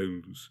mighty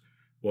spells,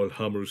 while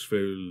hammers fell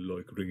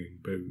like ringing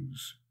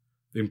bells,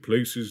 in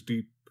places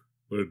deep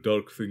where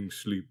dark things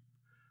sleep,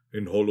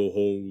 in hollow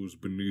halls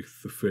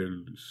beneath the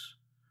fells.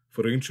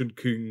 For ancient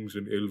kings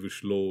and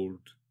elvish lord,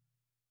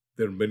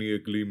 there many a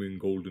gleaming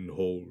golden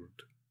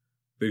hoard,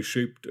 they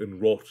shaped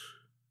and wrought,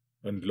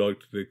 and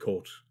light they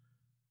caught,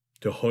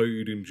 to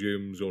hide in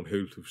gems on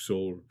hilt of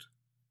sword.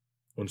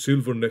 On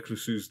silver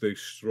necklaces they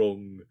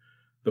strung,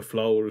 the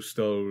flower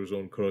stars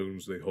on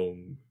crowns they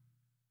hung.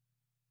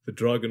 The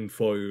dragon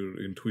fire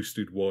in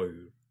twisted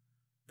wire,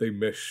 they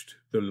meshed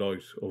the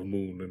light of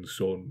moon and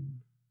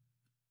sun.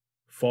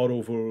 Far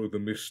over the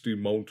misty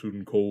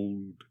mountain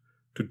cold,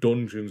 to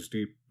dungeons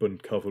deep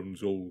and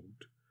caverns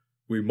old,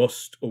 we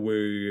must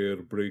away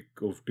ere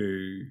break of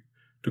day,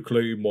 to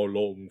claim our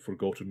long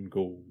forgotten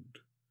gold.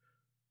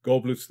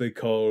 Goblets they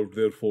carved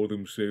there for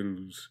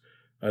themselves,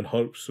 and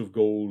harps of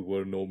gold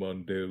where no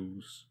man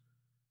delves.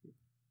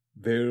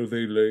 There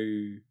they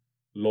lay,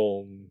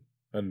 long,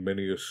 and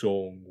many a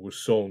song was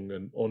sung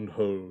and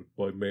unheard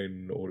by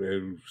men or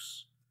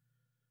elves.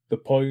 The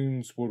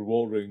pines were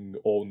roaring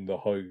on the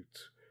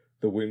height,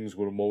 the winds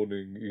were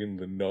moaning in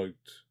the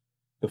night.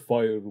 The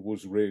fire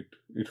was red,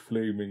 it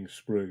flaming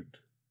spread,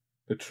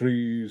 the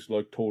trees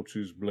like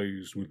torches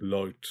blazed with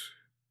light.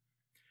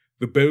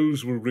 The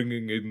bells were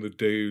ringing in the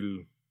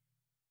dale,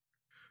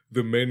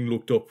 the men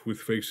looked up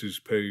with faces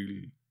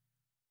pale.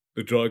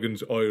 The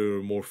dragon's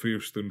ire, more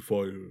fierce than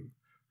fire,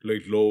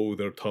 laid low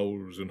their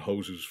towers and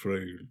houses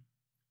frail.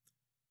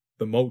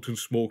 The mountain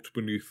smoked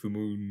beneath the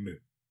moon,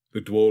 the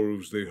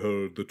dwarves they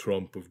heard the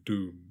tramp of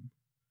doom.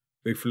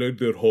 They fled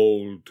their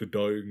hall to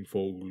dying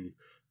foal,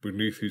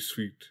 beneath his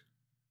feet,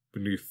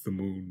 beneath the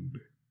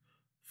moon.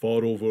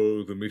 Far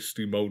over the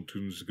misty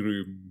mountains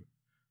grim,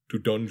 to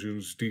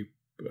dungeons deep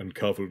and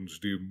caverns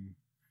dim,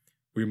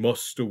 we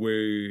must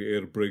away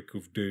ere break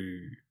of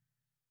day,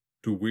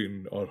 to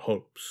win our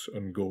harps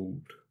and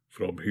gold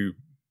from him.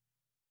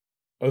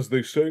 As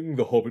they sang,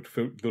 the hobbit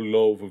felt the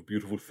love of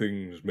beautiful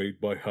things made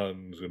by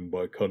hands and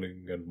by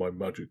cunning and by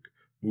magic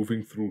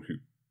moving through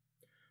him.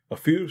 A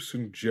fierce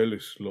and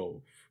jealous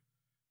love,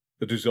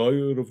 the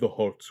desire of the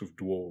hearts of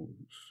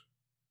dwarves.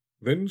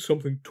 Then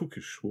something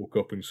tookish woke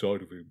up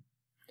inside of him,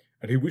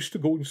 and he wished to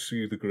go and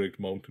see the great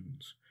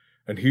mountains,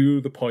 and hear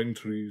the pine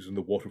trees and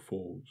the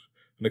waterfalls,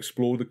 and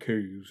explore the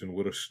caves and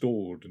wear a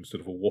sword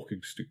instead of a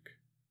walking stick.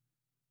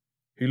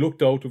 He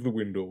looked out of the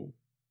window.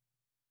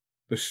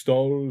 The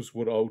stars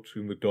were out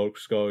in the dark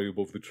sky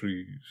above the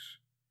trees.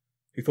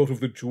 He thought of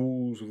the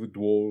jewels of the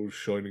dwarves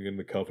shining in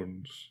the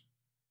caverns.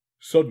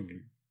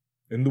 Suddenly,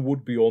 in the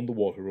wood beyond the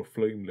water, a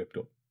flame leapt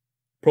up,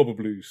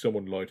 probably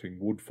someone lighting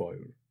wood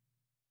fire.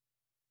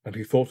 And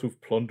he thought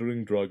of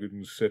plundering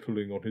dragons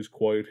settling on his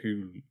quiet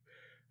hill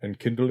and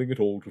kindling it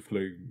all to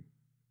flame.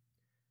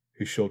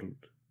 He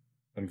shuddered,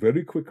 and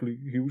very quickly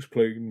he was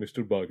playing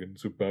Mr.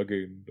 Baggins of Bag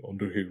End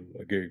under hill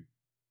again.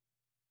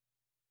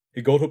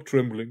 He got up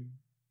trembling.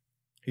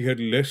 He had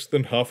less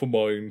than half a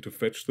mind to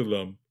fetch the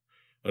lamp,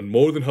 and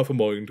more than half a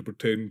mind to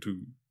pretend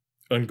to,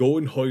 and go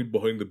and hide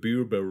behind the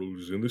beer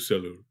barrels in the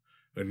cellar,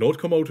 and not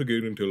come out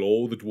again until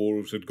all the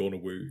dwarves had gone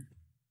away.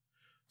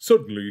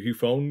 Suddenly he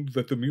found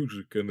that the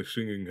music and the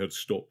singing had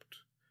stopped,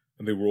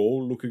 and they were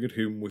all looking at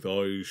him with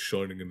eyes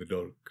shining in the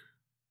dark.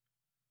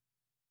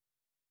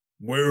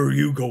 "Where are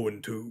you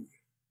going to?"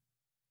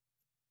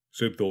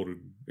 said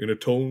Thorin, in a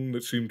tone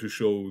that seemed to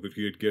show that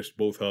he had guessed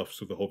both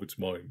halves of the hobbit's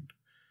mind.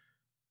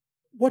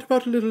 "What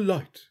about a little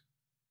light?"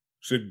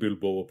 said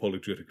Bilbo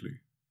apologetically.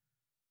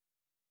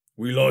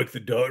 "We like the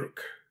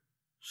dark,"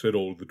 said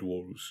all the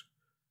dwarves.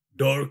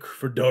 "Dark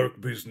for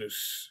dark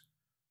business.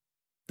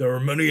 There are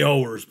many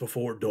hours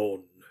before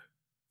dawn."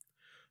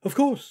 "Of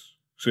course,"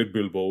 said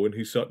Bilbo, and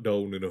he sat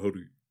down in a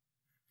hurry.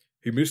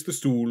 He missed the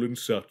stool and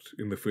sat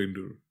in the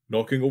fender,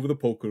 knocking over the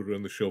poker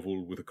and the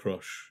shovel with a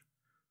crash.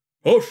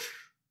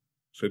 "Hush!"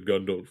 said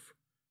Gandalf.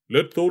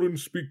 "Let Thorin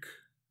speak."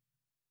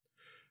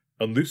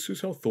 And this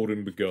is how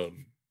Thorin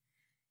began.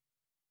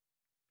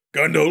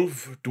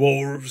 "Gandalf,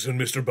 dwarves, and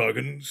Mr.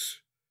 Baggins,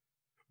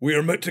 we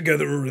are met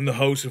together in the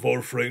house of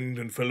our friend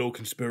and fellow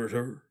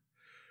conspirator,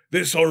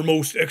 this our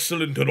most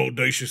excellent and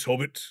audacious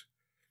hobbit.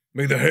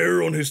 May the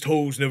hair on his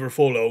toes never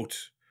fall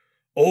out.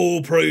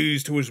 All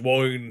praise to his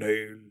wine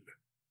ale."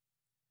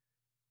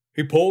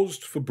 He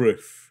paused for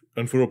breath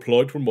and for a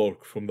polite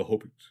remark from the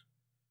hobbit.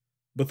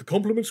 But the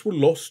compliments were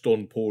lost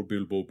on poor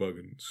Bilbo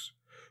Baggins,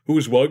 who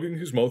was wagging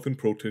his mouth in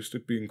protest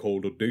at being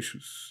called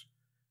audacious.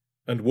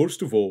 And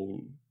worst of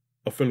all,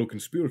 a fellow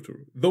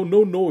conspirator, though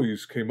no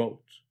noise came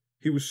out.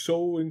 He was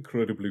so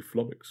incredibly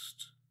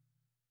flummoxed.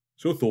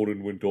 So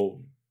Thorin went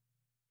on.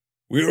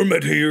 "We are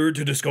met here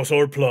to discuss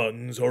our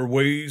plans, our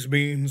ways,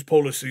 means,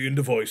 policy, and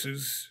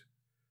devices.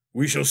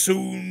 We shall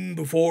soon,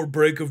 before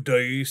break of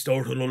day,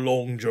 start on a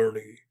long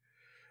journey.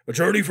 A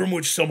journey from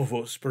which some of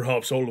us,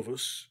 perhaps all of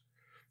us,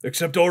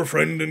 except our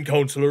friend and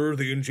counsellor,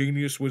 the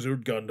ingenious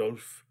wizard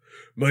Gandalf,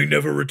 may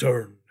never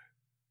return.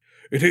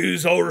 It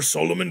is our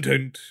solemn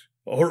intent,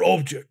 our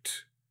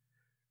object,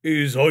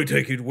 is, I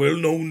take it, well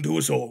known to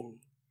us all.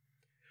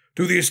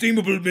 To the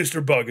estimable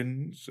Mr.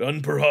 Baggins,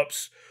 and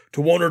perhaps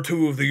to one or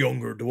two of the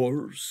younger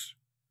dwarves.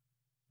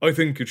 I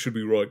think it should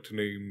be right to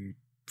name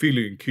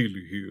Feely and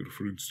Keely here,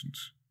 for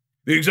instance.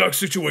 The exact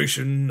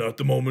situation at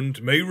the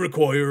moment may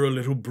require a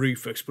little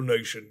brief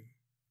explanation."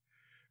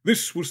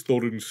 This was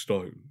Thorin's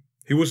style.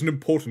 He was an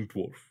important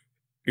dwarf.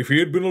 If he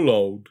had been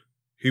allowed,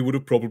 he would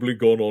have probably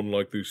gone on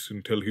like this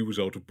until he was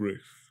out of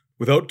breath,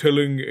 without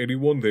telling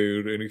anyone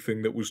there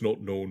anything that was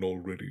not known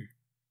already.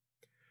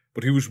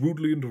 But he was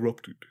rudely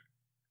interrupted.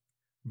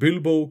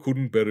 Bilbo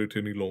couldn't bear it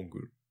any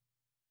longer.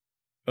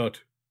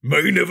 At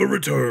 "may never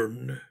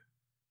return,"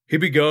 he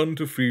began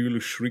to feel a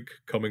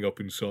shriek coming up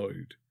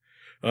inside,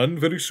 and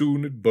very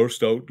soon it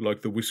burst out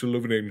like the whistle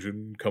of an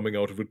engine coming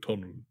out of a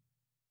tunnel.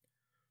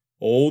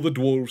 All the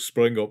dwarves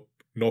sprang up,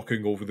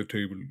 knocking over the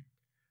table.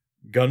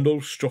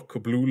 Gandalf struck a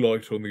blue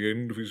light on the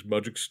end of his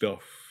magic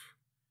staff,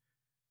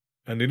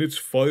 and in its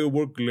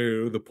firework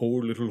glare the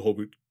poor little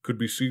hobbit could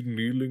be seen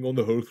kneeling on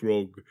the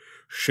hearthrug,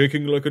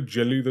 shaking like a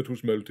jelly that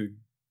was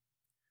melting.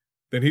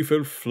 Then he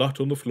fell flat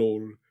on the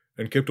floor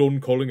and kept on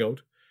calling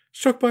out,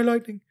 "Struck by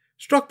lightning!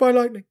 Struck by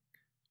lightning!"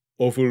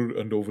 over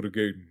and over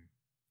again.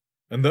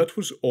 And that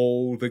was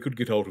all they could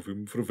get out of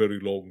him for a very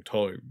long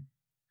time.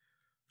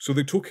 So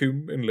they took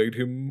him and laid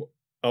him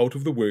out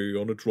of the way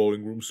on a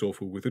drawing-room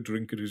sofa with a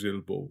drink at his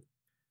elbow,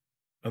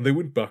 and they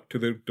went back to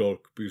their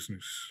dark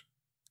business.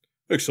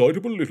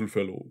 "Excitable little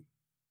fellow,"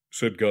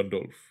 said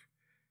Gandalf,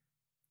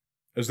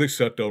 as they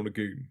sat down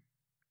again.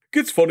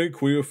 "Gets funny,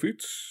 queer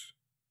fits.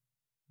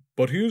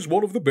 But he is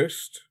one of the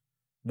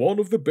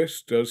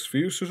best, as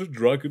fierce as a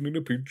dragon in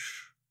a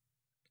pinch."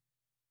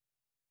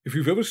 If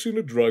you've ever seen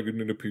a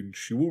dragon in a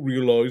pinch, you will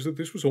realize that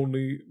this was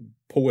only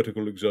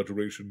poetical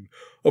exaggeration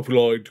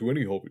applied to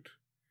any hobbit.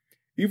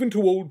 Even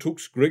to old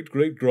Took's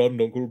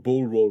great-great-granduncle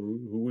Bull Roarer,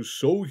 who was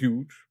so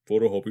huge,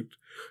 for a hobbit,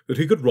 that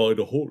he could ride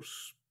a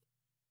horse.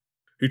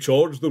 He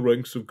charged the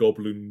ranks of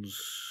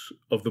goblins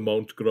of the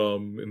Mount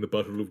Gram in the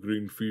Battle of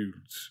Green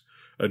Fields,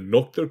 and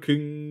knocked their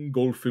king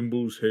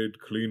Goldfimble's head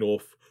clean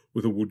off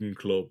with a wooden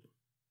club.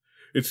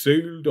 It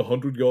sailed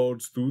 100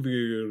 yards through the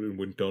air and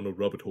went down a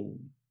rabbit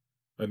hole.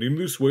 And in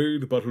this way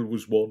the battle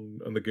was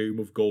won, and the game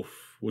of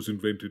golf was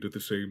invented at the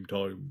same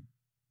time.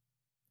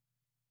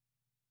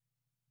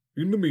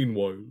 In the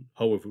meanwhile,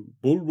 however,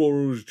 Bull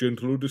Roarer's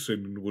gentler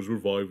descendant was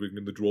reviving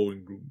in the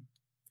drawing-room.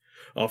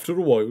 After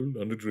a while,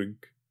 and a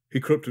drink, he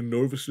crept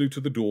nervously to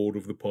the door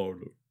of the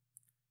parlour.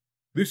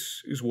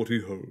 This is what he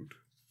heard,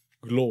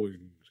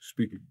 Gloin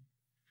speaking.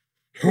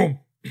 Hum!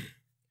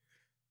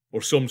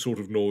 Or some sort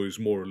of noise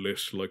more or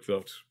less like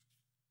that.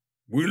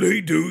 Will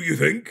he do, you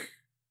think?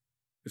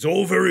 It's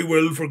all very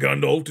well for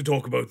Gandalf to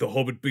talk about the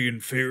Hobbit being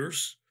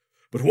fierce,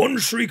 but one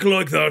shriek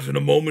like that in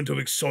a moment of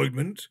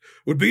excitement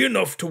would be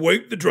enough to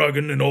wake the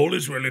dragon and all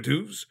his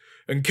relatives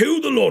and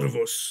kill the lot of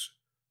us.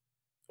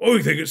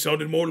 I think it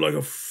sounded more like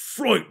a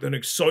fright than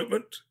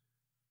excitement.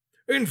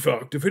 In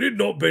fact, if it had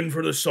not been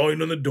for the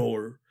sign on the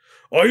door,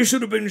 I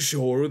should have been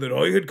sure that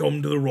I had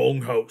come to the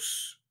wrong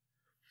house.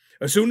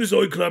 As soon as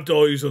I clapped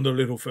eyes on the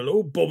little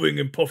fellow bobbing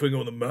and puffing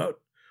on the mat,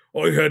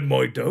 I had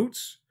my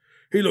doubts.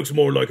 He looks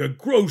more like a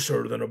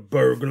grocer than a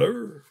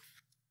burglar.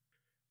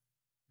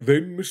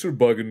 Then Mr.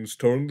 Baggins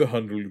turned the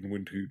handle and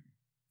went in.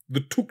 The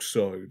Took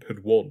side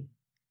had won.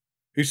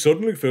 He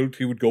suddenly felt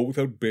he would go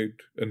without bed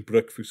and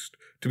breakfast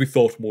to be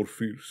thought more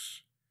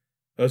fierce.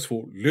 As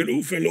for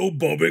little fellow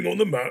bobbing on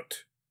the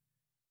mat,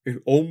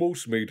 it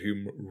almost made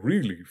him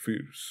really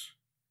fierce.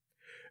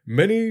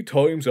 Many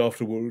times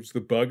afterwards the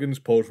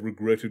Baggins part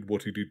regretted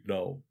what he did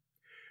now,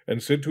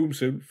 and said to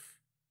himself,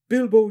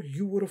 Bilbo,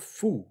 you were a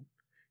fool.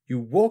 You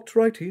walked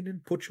right in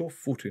and put your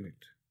foot in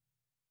it.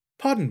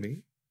 Pardon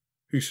me,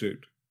 he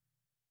said.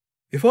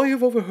 If I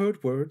have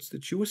overheard words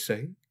that you are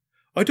saying,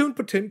 I don't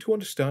pretend to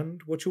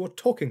understand what you are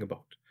talking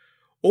about,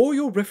 or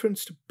your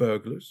reference to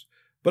burglars,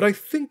 but I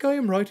think I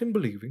am right in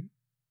believing.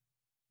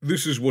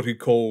 This is what he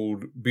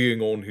called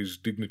being on his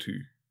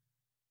dignity.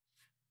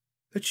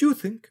 That you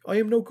think I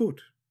am no good.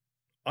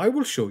 I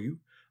will show you.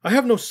 I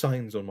have no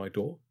signs on my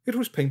door. It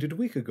was painted a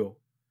week ago.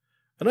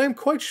 And I am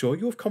quite sure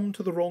you have come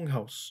to the wrong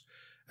house.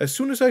 As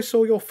soon as I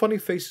saw your funny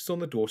faces on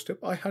the doorstep,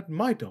 I had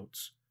my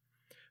doubts.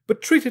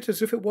 But treat it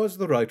as if it was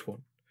the right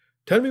one.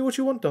 Tell me what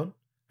you want done,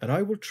 and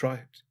I will try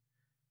it.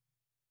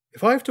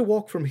 If I have to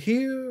walk from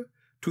here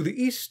to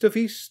the east of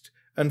east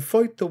and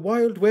fight the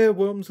wild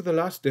wereworms of the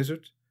last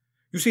desert,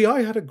 you see,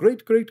 I had a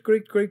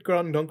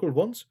great-great-great-great-granduncle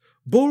once,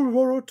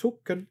 Bull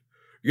Took, and...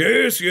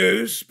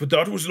 Yes, but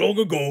that was long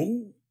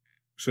ago,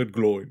 said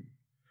Gloin.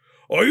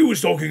 I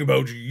was talking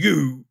about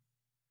you,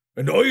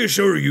 and I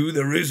assure you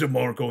there is a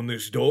mark on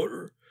this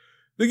door,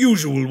 the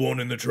usual one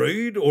in the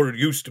trade, or it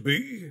used to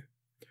be.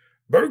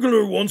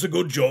 Burglar wants a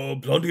good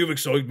job, plenty of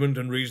excitement,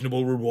 and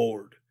reasonable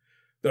reward.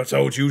 That's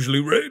how it's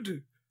usually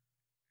read.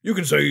 You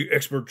can say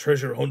expert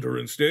treasure hunter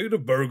instead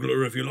of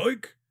burglar if you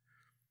like.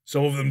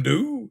 Some of them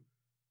do.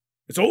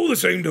 It's all the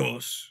same to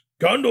us.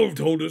 Gandalf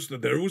told us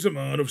that there was a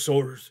man of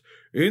sorts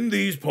in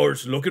these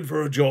parts looking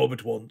for a job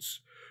at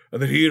once,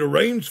 and that he had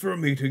arranged for a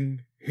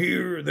meeting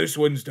here this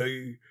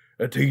Wednesday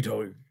at tea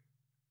time.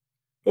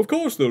 Of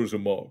course there is a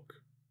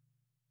mark,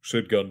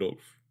 said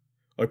Gandalf.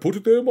 I put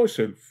it there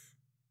myself.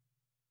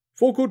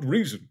 For good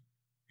reason.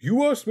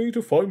 You asked me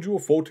to find you a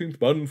 14th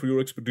man for your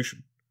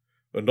expedition,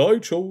 and I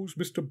chose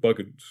Mr.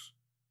 Baggins.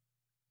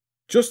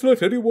 Just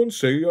let anyone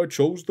say I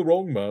chose the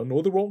wrong man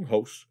or the wrong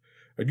house,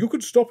 and you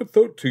can stop at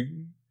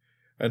 13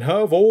 and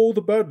have all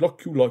the bad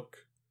luck you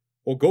like,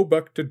 or go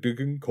back to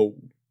digging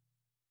coal.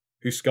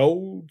 He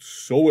scowled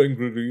so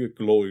angrily at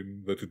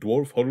Gloin that the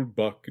dwarf huddled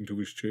back into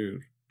his chair,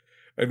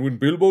 and when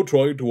Bilbo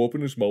tried to open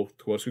his mouth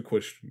to ask a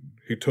question,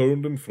 he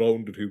turned and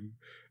frowned at him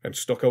and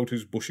stuck out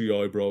his bushy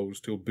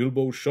eyebrows till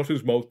Bilbo shut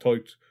his mouth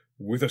tight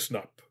with a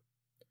snap.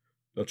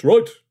 That's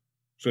right,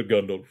 said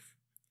Gandalf.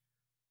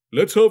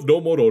 Let's have no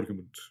more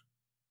argument.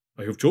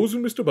 I have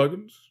chosen Mr.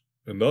 Baggins,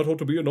 and that ought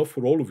to be enough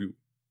for all of you.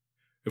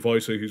 If I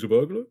say he's a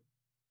burglar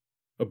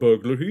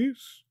he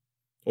is,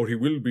 or he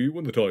will be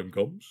when the time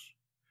comes.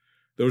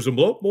 There's a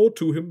lot more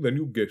to him than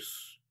you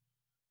guess,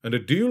 and a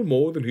deal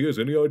more than he has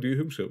any idea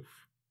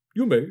himself.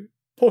 You may,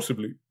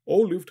 possibly,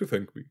 all live to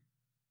thank me.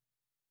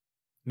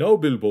 Now,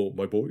 Bilbo,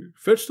 my boy,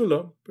 fetch the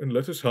lamp and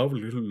let us have a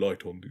little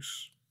light on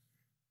this.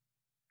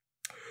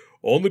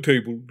 On the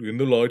table, in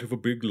the light of a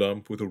big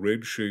lamp with a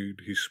red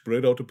shade, he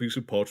spread out a piece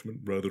of parchment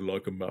rather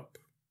like a map.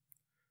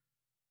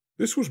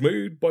 This was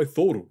made by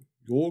Thorin,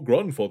 your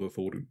grandfather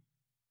Thorin,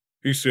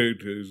 he said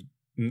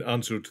in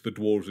answer to the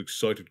dwarf's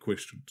excited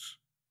questions.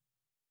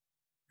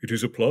 It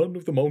is a plan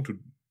of the mountain.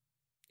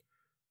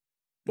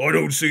 I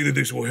don't see that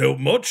this will help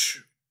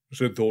much,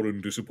 said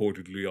Thorin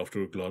disappointedly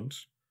after a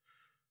glance.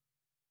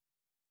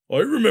 I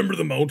remember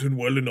the mountain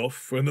well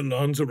enough and the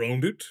lands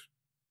around it.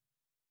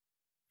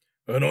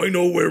 And I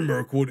know where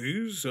Mirkwood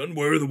is, and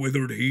where the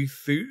Withered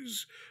Heath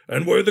is,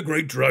 and where the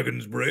great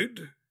dragon's bred.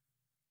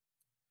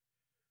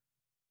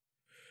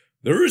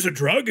 There is a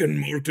dragon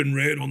marked in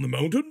red on the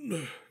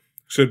mountain,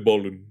 said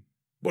Balin,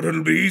 but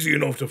it'll be easy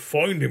enough to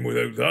find him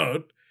without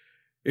that,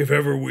 if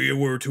ever we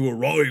were to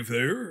arrive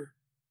there.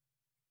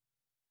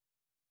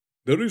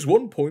 There is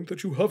one point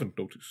that you haven't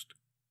noticed,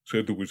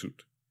 said the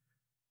wizard,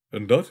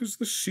 and that is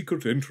the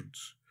secret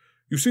entrance.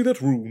 You see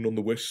that rune on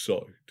the west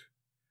side,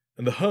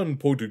 and the hand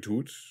pointing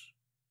to it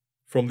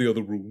from the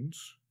other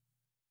runes?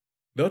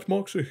 That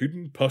marks a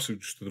hidden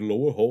passage to the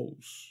lower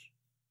halls.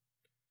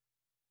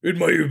 It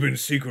may have been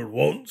secret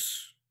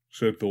once,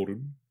 said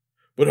Thorin,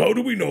 but how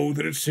do we know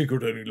that it's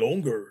secret any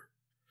longer?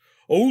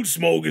 Old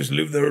Smaug has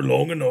lived there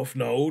long enough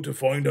now to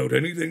find out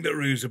anything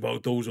there is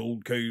about those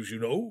old caves, you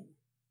know.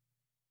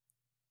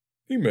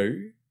 He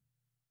may,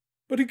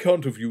 but he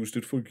can't have used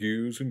it for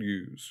years and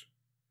years.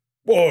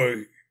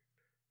 Why?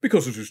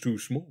 Because it is too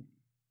small.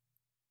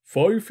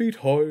 5 feet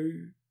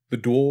high, the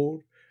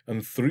door,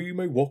 and 3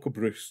 may walk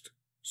abreast,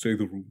 say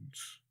the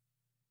runes.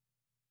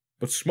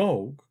 But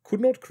Smaug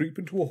could not creep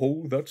into a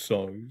hole that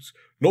size,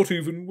 not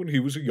even when he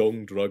was a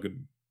young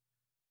dragon.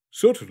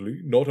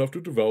 Certainly not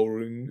after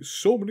devouring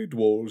so many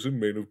dwarves and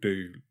men of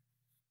Dale.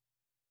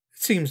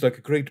 It seems like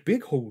a great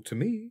big hole to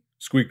me,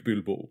 squeaked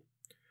Bilbo,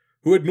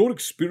 who had no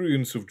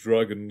experience of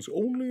dragons,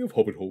 only of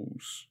hobbit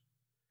holes.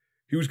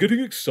 He was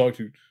getting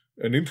excited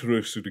and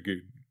interested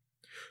again,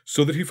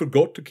 so that he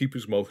forgot to keep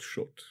his mouth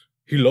shut.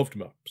 He loved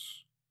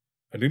maps,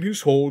 and in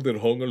his hall there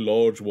hung a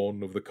large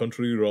one of the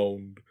country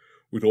round,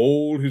 with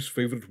all his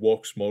favourite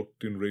walks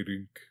marked in red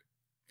ink.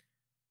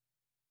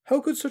 How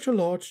could such a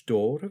large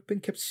door have been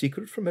kept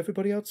secret from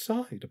everybody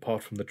outside,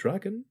 apart from the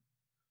dragon?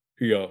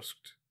 He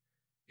asked.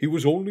 He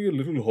was only a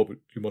little hobbit,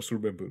 you must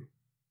remember.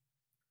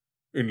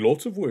 In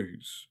lots of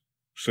ways,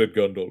 said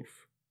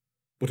Gandalf.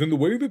 But in the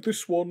way that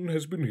this one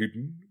has been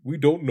hidden, we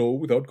don't know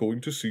without going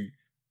to see.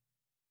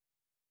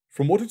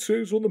 From what it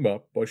says on the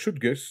map, I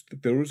should guess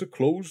that there is a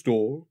closed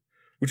door,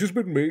 which has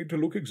been made to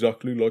look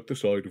exactly like the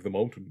side of the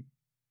mountain.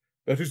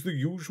 That is the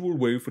usual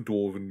way for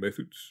dwarven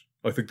methods.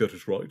 I think that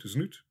is right,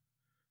 isn't it?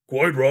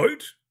 Quite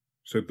right,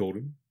 said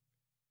Thorin.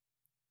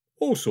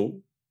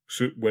 Also,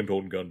 went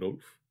on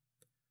Gandalf,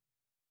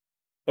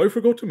 I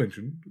forgot to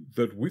mention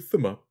that with the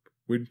map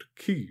went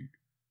key,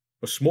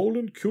 a small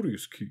and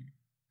curious key.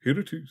 Here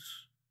it is,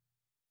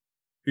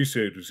 he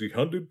said as he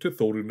handed to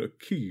Thorin a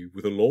key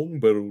with a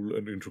long barrel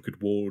and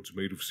intricate wards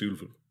made of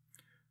silver.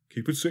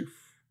 Keep it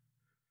safe.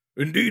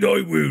 Indeed I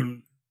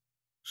will,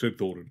 said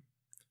Thorin,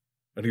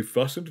 and he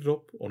fastened it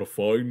up on a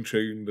fine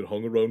chain that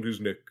hung around his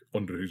neck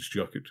under his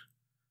jacket.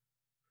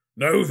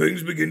 Now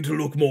things begin to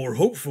look more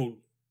hopeful.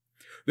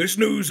 This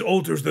news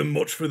alters them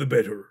much for the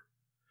better.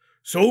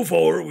 So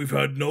far we've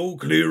had no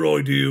clear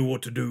idea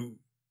what to do.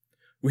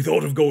 We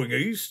thought of going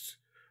east,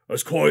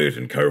 as quiet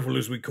and careful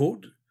as we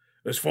could,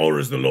 as far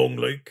as the Long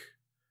Lake.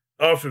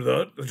 After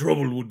that, the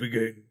trouble would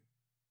begin.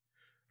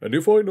 And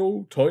if I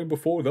know time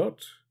before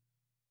that...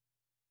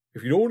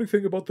 If you know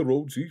anything about the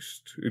roads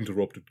east,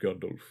 interrupted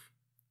Gandalf.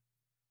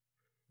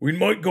 We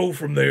might go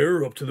from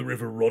there up to the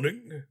river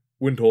Running,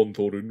 went on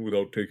Thorin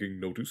without taking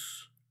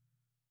notice.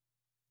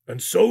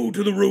 And so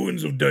to the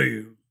ruins of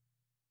Dale.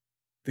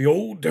 The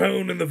old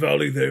town in the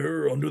valley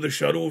there, under the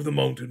shadow of the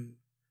mountain.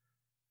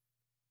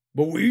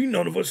 But we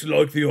none of us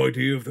like the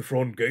idea of the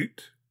front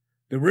gate.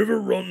 The river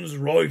runs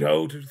right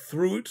out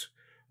through it,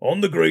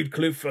 on the great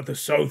cliff at the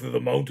south of the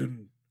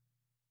mountain.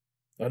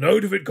 And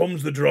out of it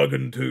comes the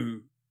dragon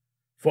too,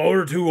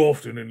 far too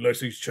often unless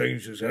he's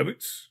changed his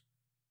habits.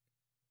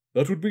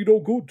 That would be no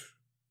good,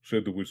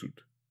 said the wizard.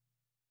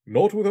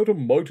 Not without a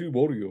mighty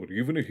warrior,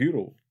 even a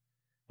hero.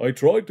 I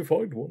tried to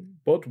find one,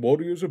 but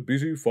warriors are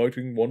busy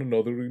fighting one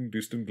another in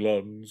distant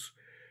lands,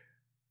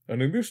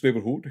 and in this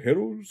neighbourhood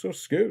heroes are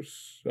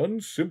scarce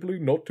and simply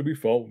not to be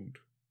found.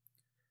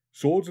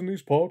 Swords in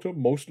these parts are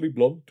mostly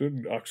blunt,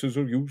 and axes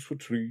are used for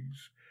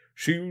trees,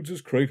 shields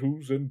as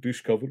cradles and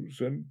dish covers,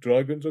 and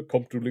dragons are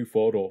comfortably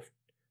far off,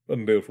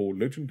 and therefore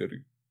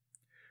legendary.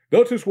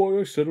 That is why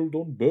I settled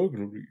on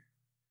burglary,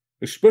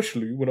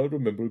 especially when I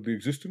remembered the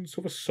existence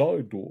of a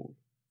side door.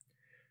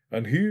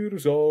 And here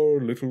is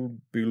our little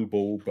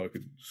Bilbo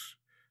Baggins,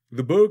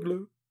 the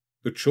burglar,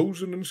 the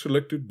chosen and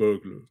selected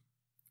burglar.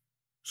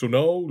 So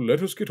now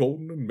let us get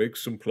on and make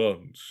some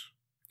plans.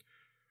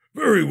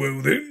 Very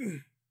well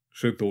then,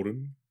 said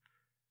Thorin.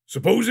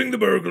 Supposing the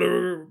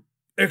burglar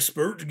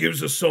expert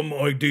gives us some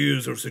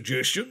ideas or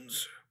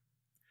suggestions?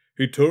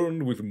 He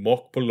turned with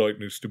mock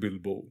politeness to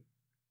Bilbo.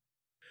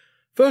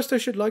 First I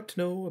should like to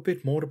know a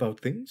bit more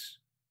about things,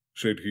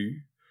 said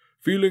he,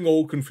 feeling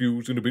all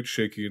confused and a bit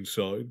shaky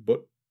inside,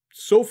 but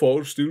so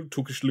far still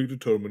tookishly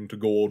determined to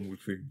go on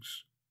with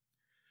things.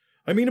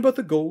 I mean about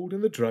the gold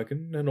and the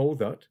dragon and all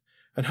that,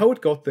 and how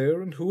it got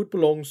there and who it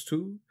belongs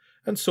to,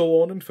 and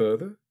so on and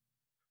further.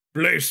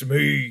 Bless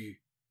me,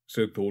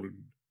 said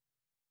Thorin.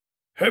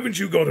 Haven't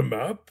you got a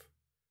map?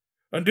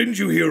 And didn't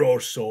you hear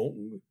our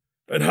song?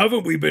 And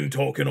haven't we been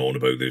talking on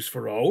about this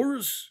for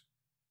hours?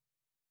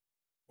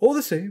 All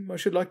the same, I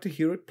should like to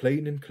hear it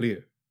plain and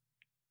clear,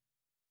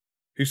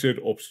 he said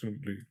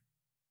obstinately,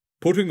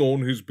 putting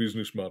on his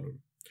business manner,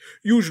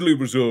 usually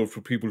reserved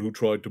for people who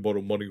tried to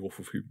borrow money off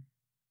of him,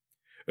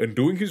 and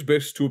doing his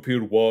best to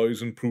appear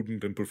wise and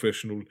prudent and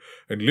professional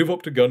and live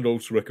up to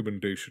Gandalf's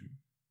recommendation.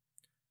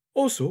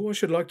 Also, I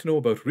should like to know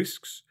about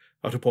risks,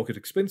 out-of-pocket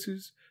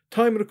expenses,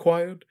 time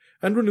required,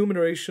 and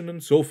remuneration,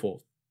 and so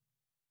forth.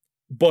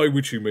 By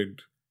which he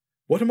meant,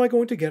 what am I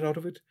going to get out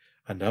of it,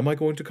 and am I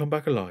going to come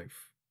back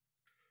alive?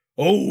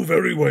 Oh,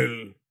 very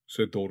well,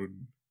 said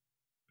Thorin.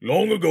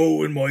 Long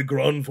ago in my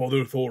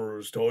grandfather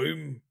Thor's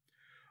time,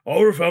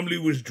 our family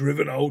was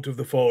driven out of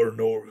the far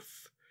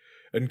north,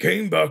 and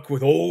came back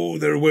with all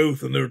their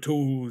wealth and their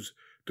tools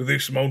to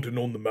this mountain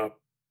on the map.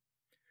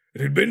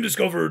 It had been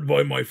discovered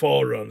by my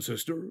far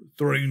ancestor,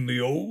 Thrain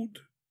the Old,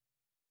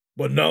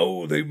 but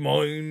now they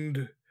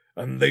mined,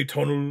 and they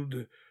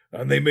tunnelled,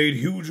 and they made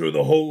huger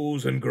the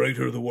holes and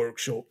greater the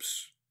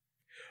workshops.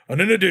 And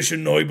in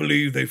addition, I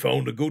believe they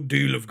found a good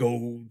deal of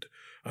gold,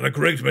 and a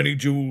great many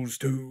jewels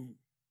too.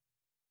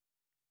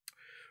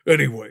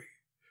 Anyway,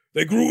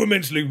 they grew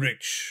immensely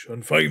rich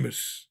and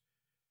famous,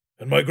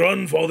 and my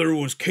grandfather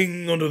was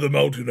king under the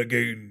mountain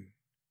again,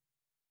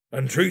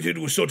 and treated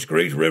with such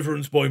great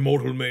reverence by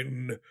mortal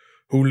men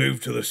who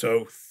lived to the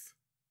south,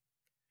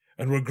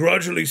 and were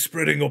gradually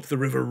spreading up the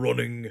river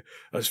running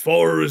as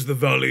far as the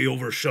valley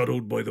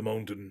overshadowed by the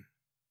mountain.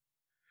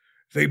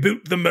 They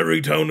built the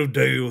merry town of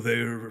Dale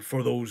there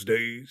for those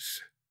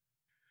days.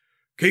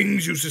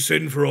 Kings used to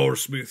send for our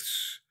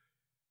smiths,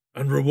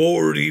 and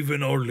reward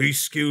even our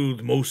least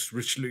skilled most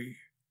richly.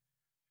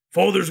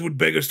 Fathers would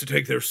beg us to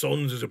take their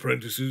sons as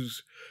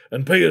apprentices,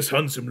 and pay us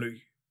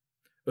handsomely,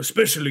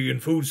 especially in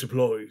food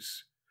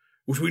supplies,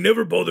 which we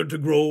never bothered to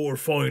grow or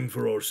find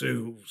for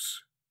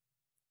ourselves.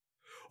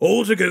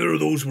 Altogether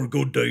those were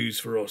good days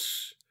for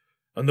us,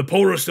 and the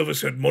poorest of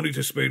us had money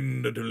to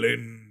spend and to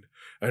lend,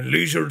 and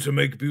leisure to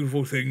make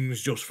beautiful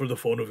things just for the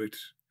fun of it,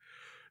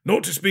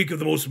 not to speak of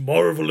the most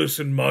marvellous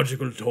and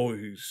magical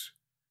toys,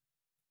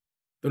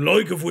 the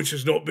like of which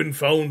has not been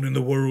found in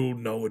the world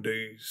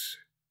nowadays.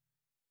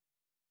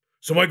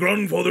 So my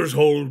grandfather's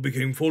hall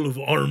became full of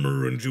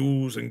armour and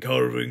jewels and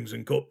carvings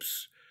and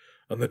cups,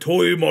 and the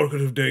toy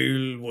market of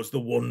Dale was the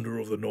wonder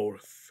of the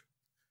north.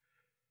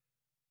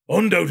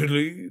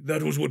 Undoubtedly,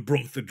 that was what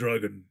brought the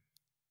dragon.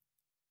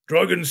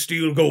 Dragons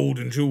steal gold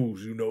and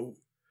jewels, you know,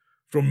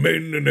 from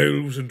men and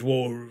elves and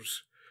dwarves,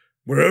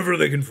 wherever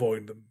they can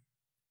find them,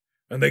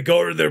 and they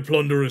guard their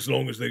plunder as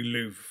long as they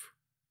live,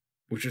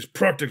 which is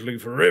practically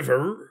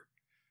forever,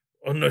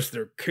 unless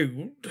they're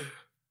killed.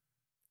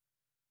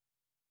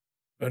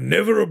 And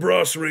never a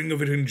brass ring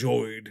of it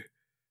enjoyed.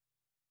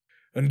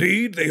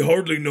 Indeed, they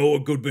hardly know a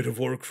good bit of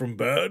work from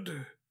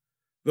bad,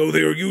 though they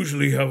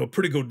usually have a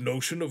pretty good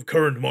notion of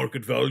current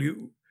market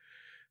value.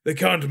 They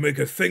can't make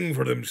a thing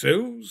for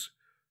themselves,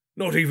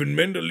 not even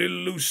mend a little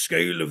loose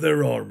scale of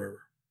their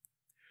armour.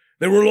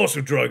 There were lots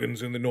of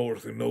dragons in the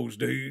north in those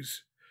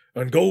days,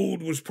 and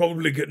gold was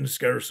probably getting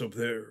scarce up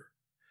there,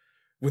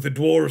 with the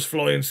dwarves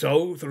flying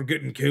south or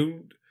getting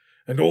killed,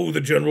 and all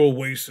the general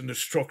waste and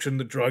destruction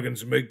the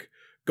dragons make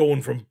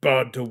going from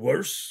bad to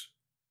worse.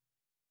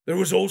 There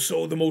was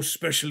also the most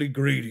specially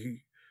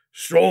greedy,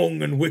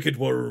 strong and wicked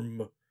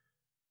worm,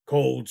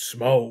 called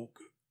Smaug.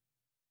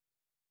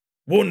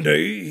 One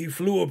day he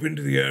flew up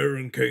into the air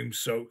and came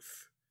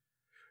south.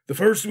 The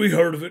first we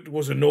heard of it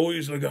was a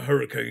noise like a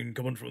hurricane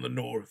coming from the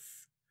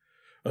north,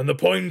 and the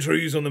pine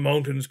trees on the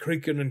mountains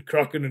creaking and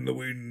cracking in the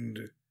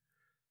wind.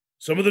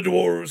 Some of the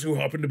dwarves who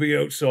happened to be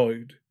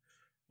outside,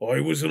 I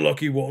was the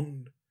lucky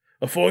one,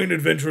 a fine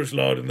adventurous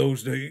lad in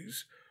those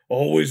days,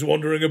 always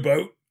wandering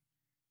about,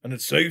 and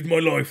it saved my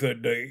life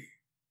that day.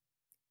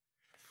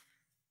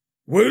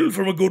 Well,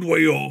 from a good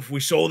way off,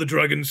 we saw the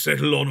dragon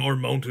settle on our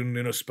mountain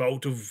in a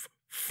spout of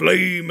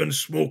flame and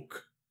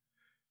smoke,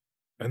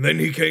 and then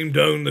he came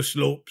down the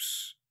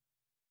slopes,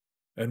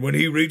 and when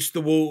he reached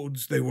the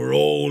woods, they were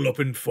all up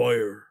in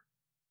fire.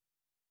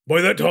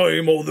 By that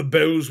time, all the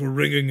bells were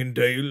ringing in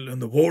Dale, and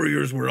the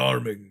warriors were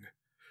arming.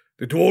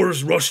 The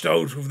dwarves rushed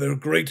out of their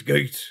great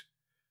gate,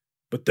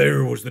 but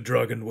there was the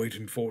dragon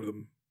waiting for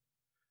them.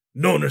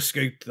 None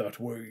escaped that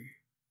way.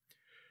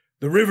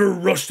 The river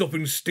rushed up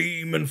in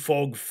steam and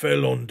fog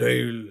fell on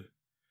Dale,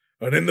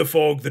 and in the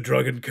fog the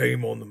dragon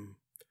came on them,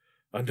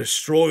 and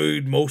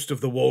destroyed most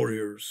of the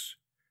warriors.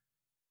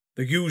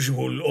 The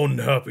usual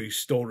unhappy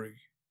story.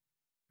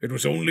 It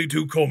was only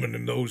too common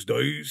in those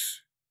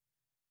days.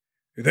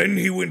 Then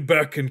he went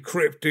back and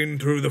crept in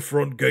through the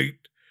front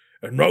gate,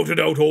 and routed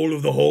out all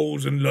of the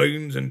halls and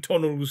lanes and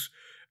tunnels,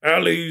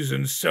 alleys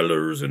and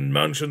cellars and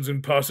mansions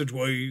and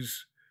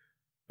passageways.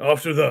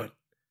 After that,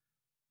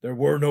 there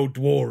were no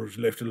dwarves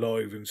left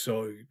alive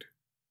inside,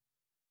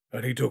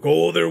 and he took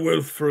all their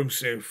wealth for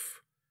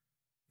himself.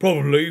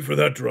 Probably for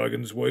that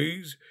dragon's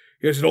ways,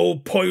 he has it all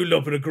piled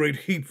up in a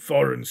great heap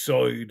far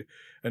inside,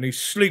 and he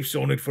sleeps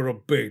on it for a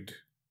bed.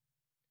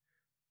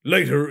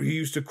 Later he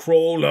used to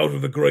crawl out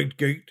of the great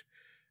gate,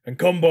 and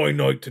come by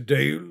night to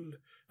Dale,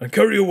 and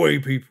carry away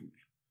people,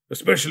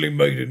 especially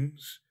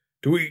maidens,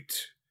 to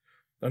eat,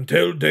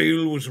 until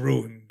Dale was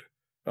ruined,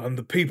 and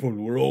the people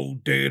were all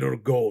dead or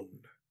gone.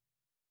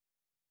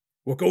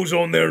 What goes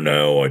on there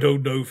now I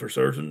don't know for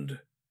certain.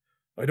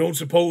 I don't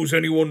suppose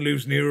anyone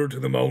lives nearer to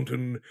the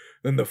mountain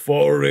than the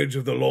far edge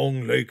of the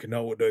long lake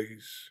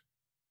nowadays.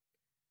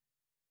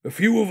 The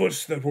few of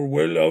us that were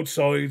well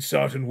outside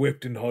sat and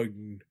wept in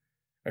hiding,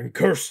 and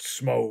cursed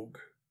Smaug.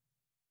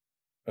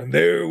 And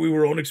there we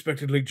were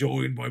unexpectedly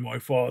joined by my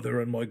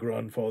father and my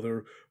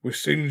grandfather with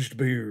singed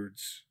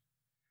beards.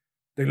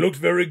 They looked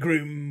very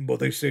grim, but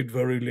they said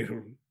very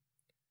little.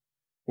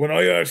 When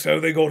I asked how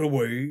they got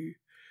away,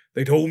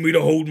 they told me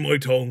to hold my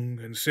tongue,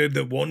 and said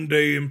that one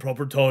day in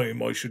proper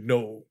time I should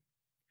know.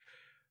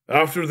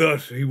 After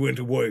that he went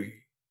away.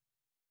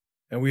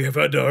 and we have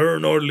had to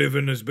earn our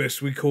living as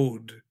best we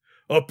could,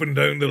 up and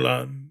down the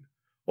land,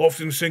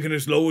 often sinking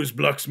as low as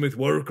blacksmith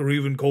work or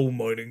even coal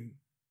mining.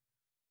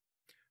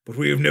 But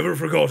we have never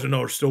forgotten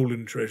our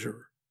stolen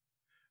treasure,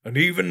 and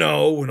even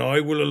now, when I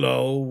will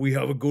allow we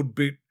have a good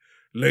bit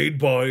laid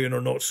by and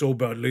are not so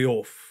badly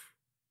off.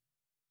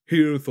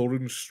 Here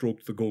Thorin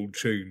stroked the gold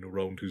chain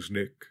around his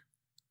neck.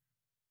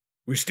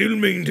 We still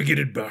mean to get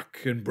it back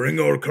and bring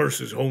our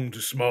curses home to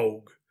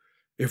Smaug,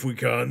 if we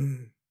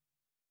can.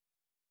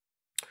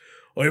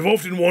 I have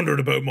often wondered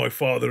about my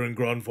father and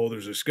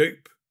grandfather's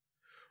escape.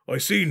 I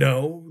see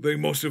now they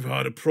must have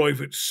had a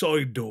private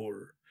side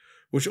door,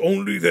 which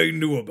only they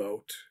knew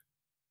about.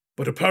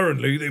 But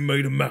apparently they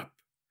made a map,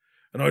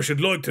 and I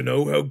should like to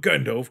know how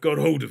Gandalf got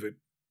hold of it.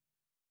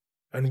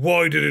 And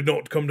why did it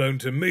not come down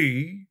to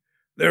me,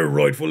 their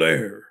rightful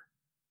heir?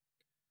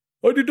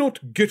 I did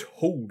not get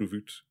hold of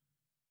it.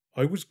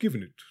 I was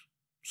given it,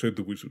 said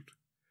the wizard.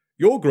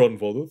 Your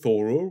grandfather,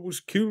 Thorir, was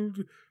killed,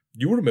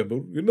 you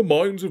remember, in the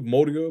mines of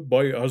Moria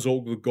by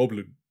Azog the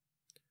Goblin.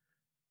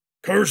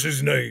 Curse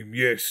his name,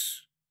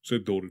 yes,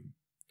 said Thorin.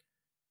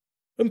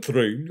 And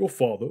Thrain, your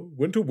father,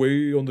 went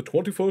away on the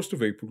 21st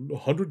of April,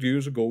 100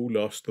 years ago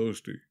last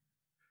Thursday,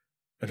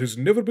 and has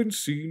never been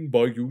seen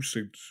by you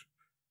since.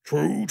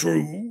 True,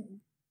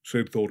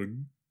 said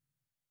Thorin.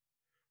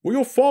 Well,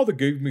 your father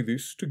gave me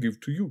this to give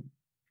to you,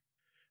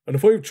 and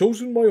if I have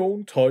chosen my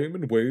own time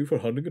and way for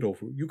handing it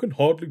over, you can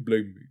hardly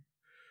blame me,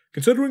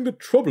 considering the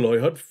trouble I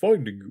had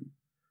finding you.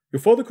 Your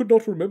father could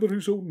not remember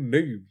his own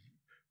name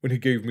when he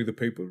gave me the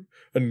paper,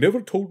 and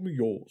never told me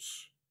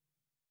yours.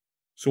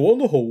 So on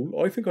the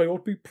whole, I think I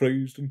ought to be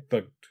praised and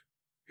thanked.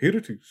 Here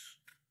it is,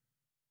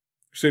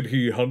 said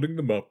he, handing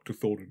the map to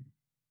Thorin.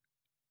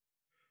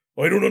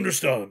 I don't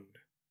understand,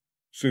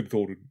 said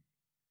Thorin,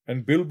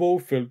 and Bilbo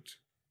felt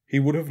he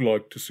would have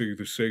liked to say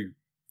the same.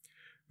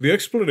 The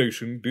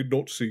explanation did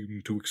not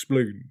seem to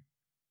explain.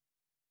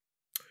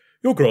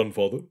 Your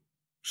grandfather,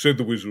 said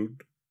the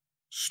wizard,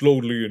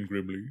 slowly and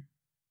grimly,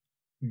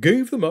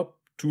 gave the map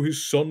to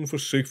his son for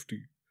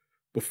safety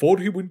before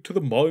he went to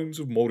the mines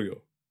of Moria.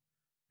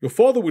 Your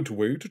father went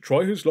away to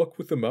try his luck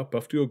with the map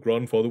after your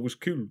grandfather was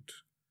killed,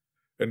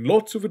 and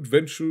lots of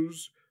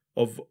adventures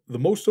of the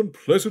most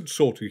unpleasant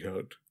sort he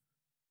had.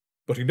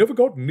 But he never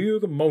got near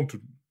the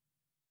mountain.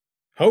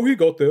 How he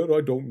got there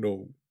I don't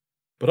know,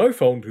 but I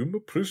found him a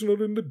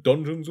prisoner in the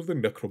dungeons of the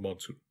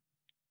necromancer.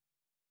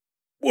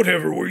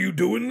 Whatever were you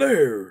doing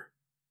there?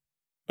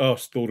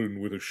 Asked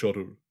Thorin with a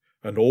shudder,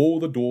 and all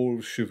the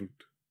dwarves shivered.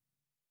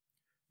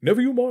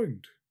 Never you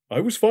mind. I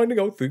was finding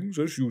out things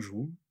as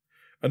usual,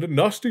 and a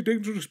nasty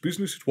dangerous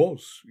business it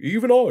was.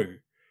 Even I,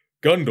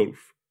 Gandalf,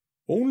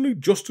 only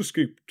just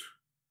escaped.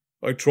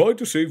 I tried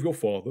to save your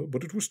father,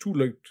 but it was too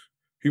late.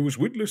 He was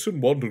witless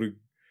and wandering,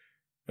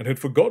 and had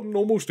forgotten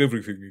almost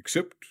everything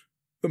except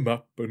the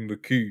map and the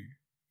key.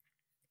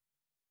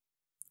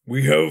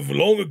 We have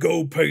long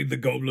ago paid the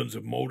goblins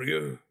of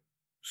Moria,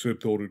 said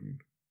Thorin.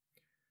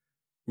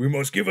 We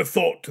must give a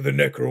thought to the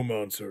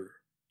necromancer.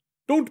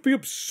 Don't be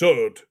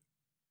absurd.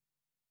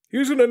 He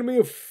is an enemy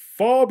of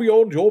far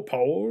beyond your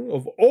power,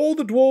 of all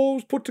the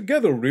dwarves put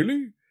together,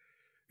 really.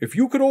 If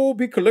you could all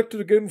be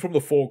collected again from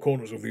the four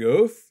corners of the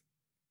earth,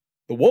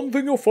 the one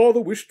thing your father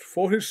wished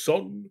for his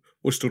son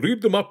was to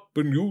read the map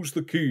and use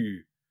the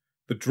key.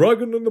 The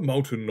dragon and the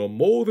mountain are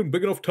more than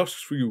big enough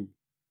tasks for you.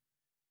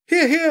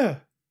 Hear,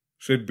 hear,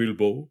 said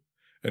Bilbo,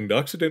 and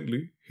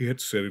accidentally he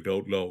had said it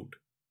out loud.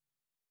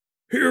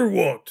 Hear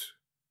what?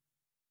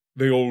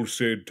 They all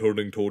said,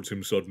 turning towards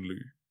him suddenly,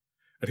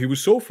 and he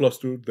was so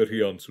flustered that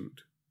he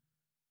answered.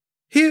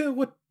 Hear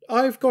what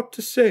I've got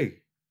to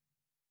say.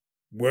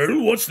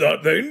 Well, what's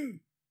that then?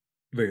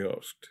 They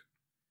asked.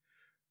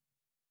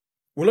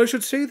 Well, I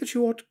should say that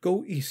you ought to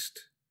go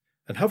east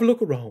and have a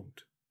look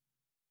around.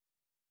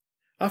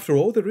 After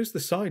all, there is the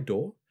side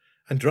door,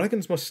 and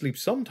dragons must sleep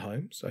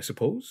sometimes, I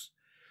suppose,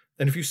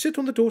 and if you sit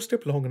on the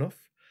doorstep long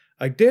enough,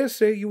 I dare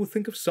say you will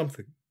think of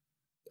something.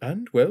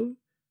 And, well,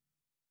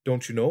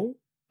 don't you know,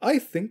 I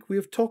think we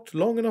have talked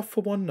long enough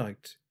for one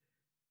night.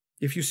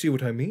 If you see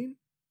what I mean,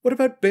 what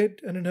about bed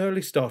and an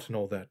early start and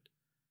all that?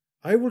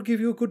 I will give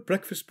you a good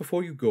breakfast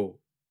before you go.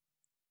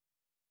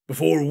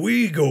 Before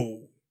we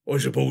go, I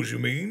suppose you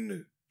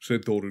mean,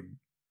 said Thorin.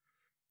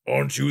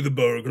 Aren't you the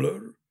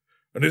burglar?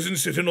 And isn't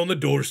sitting on the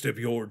doorstep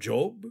your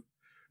job?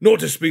 Not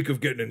to speak of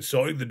getting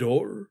inside the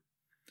door.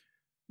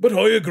 But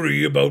I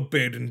agree about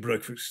bed and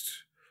breakfast.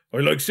 I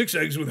like 6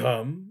 eggs with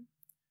ham,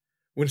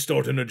 when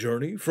starting a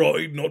journey,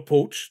 fried, not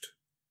poached.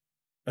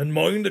 And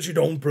mind that you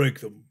don't break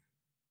them.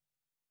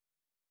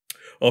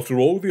 After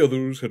all the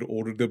others had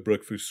ordered their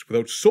breakfasts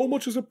without so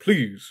much as a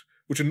please,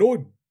 which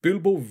annoyed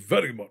Bilbo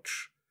very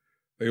much,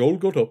 they all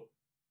got up.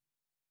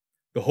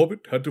 The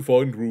hobbit had to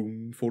find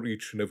room for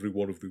each and every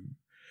one of them,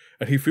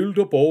 and he filled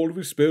up all of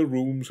his spare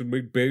rooms and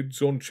made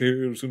beds on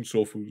chairs and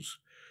sofas,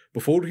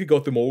 before he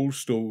got them all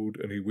stowed,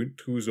 and he went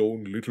to his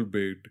own little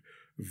bed,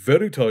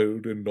 very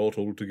tired and not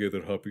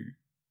altogether happy.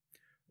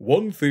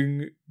 One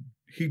thing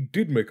he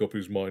did make up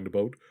his mind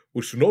about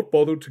was to not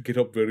bother to get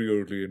up very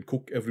early and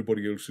cook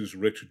everybody else's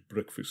wretched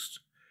breakfast.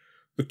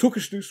 The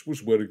tookishness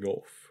was wearing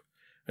off,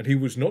 and he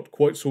was not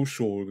quite so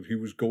sure that he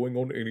was going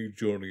on any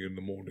journey in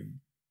the morning.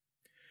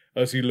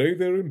 As he lay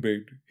there in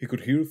bed, he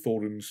could hear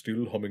Thorin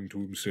still humming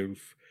to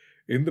himself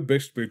in the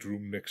best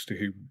bedroom next to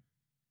him.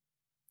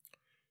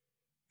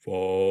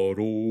 Far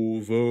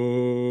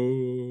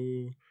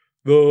over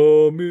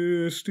the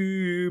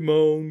misty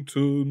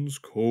mountains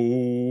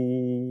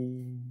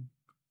cold,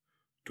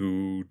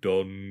 to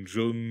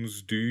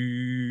dungeons deep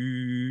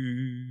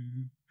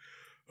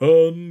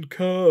and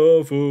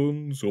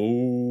caverns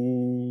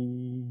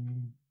old,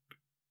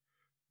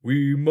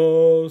 we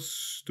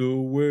must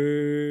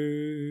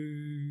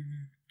away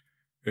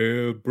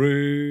ere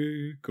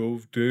break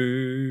of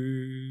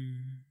day,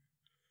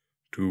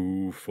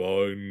 to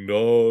find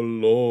our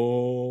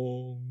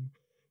long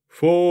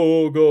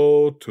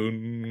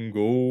forgotten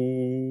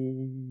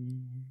gold.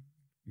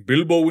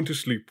 Bilbo went to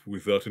sleep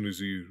with that in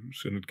his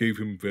ears, and it gave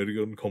him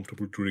very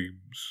uncomfortable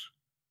dreams.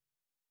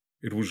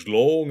 It was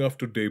long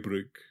after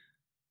daybreak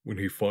when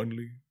he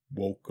finally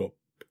woke up.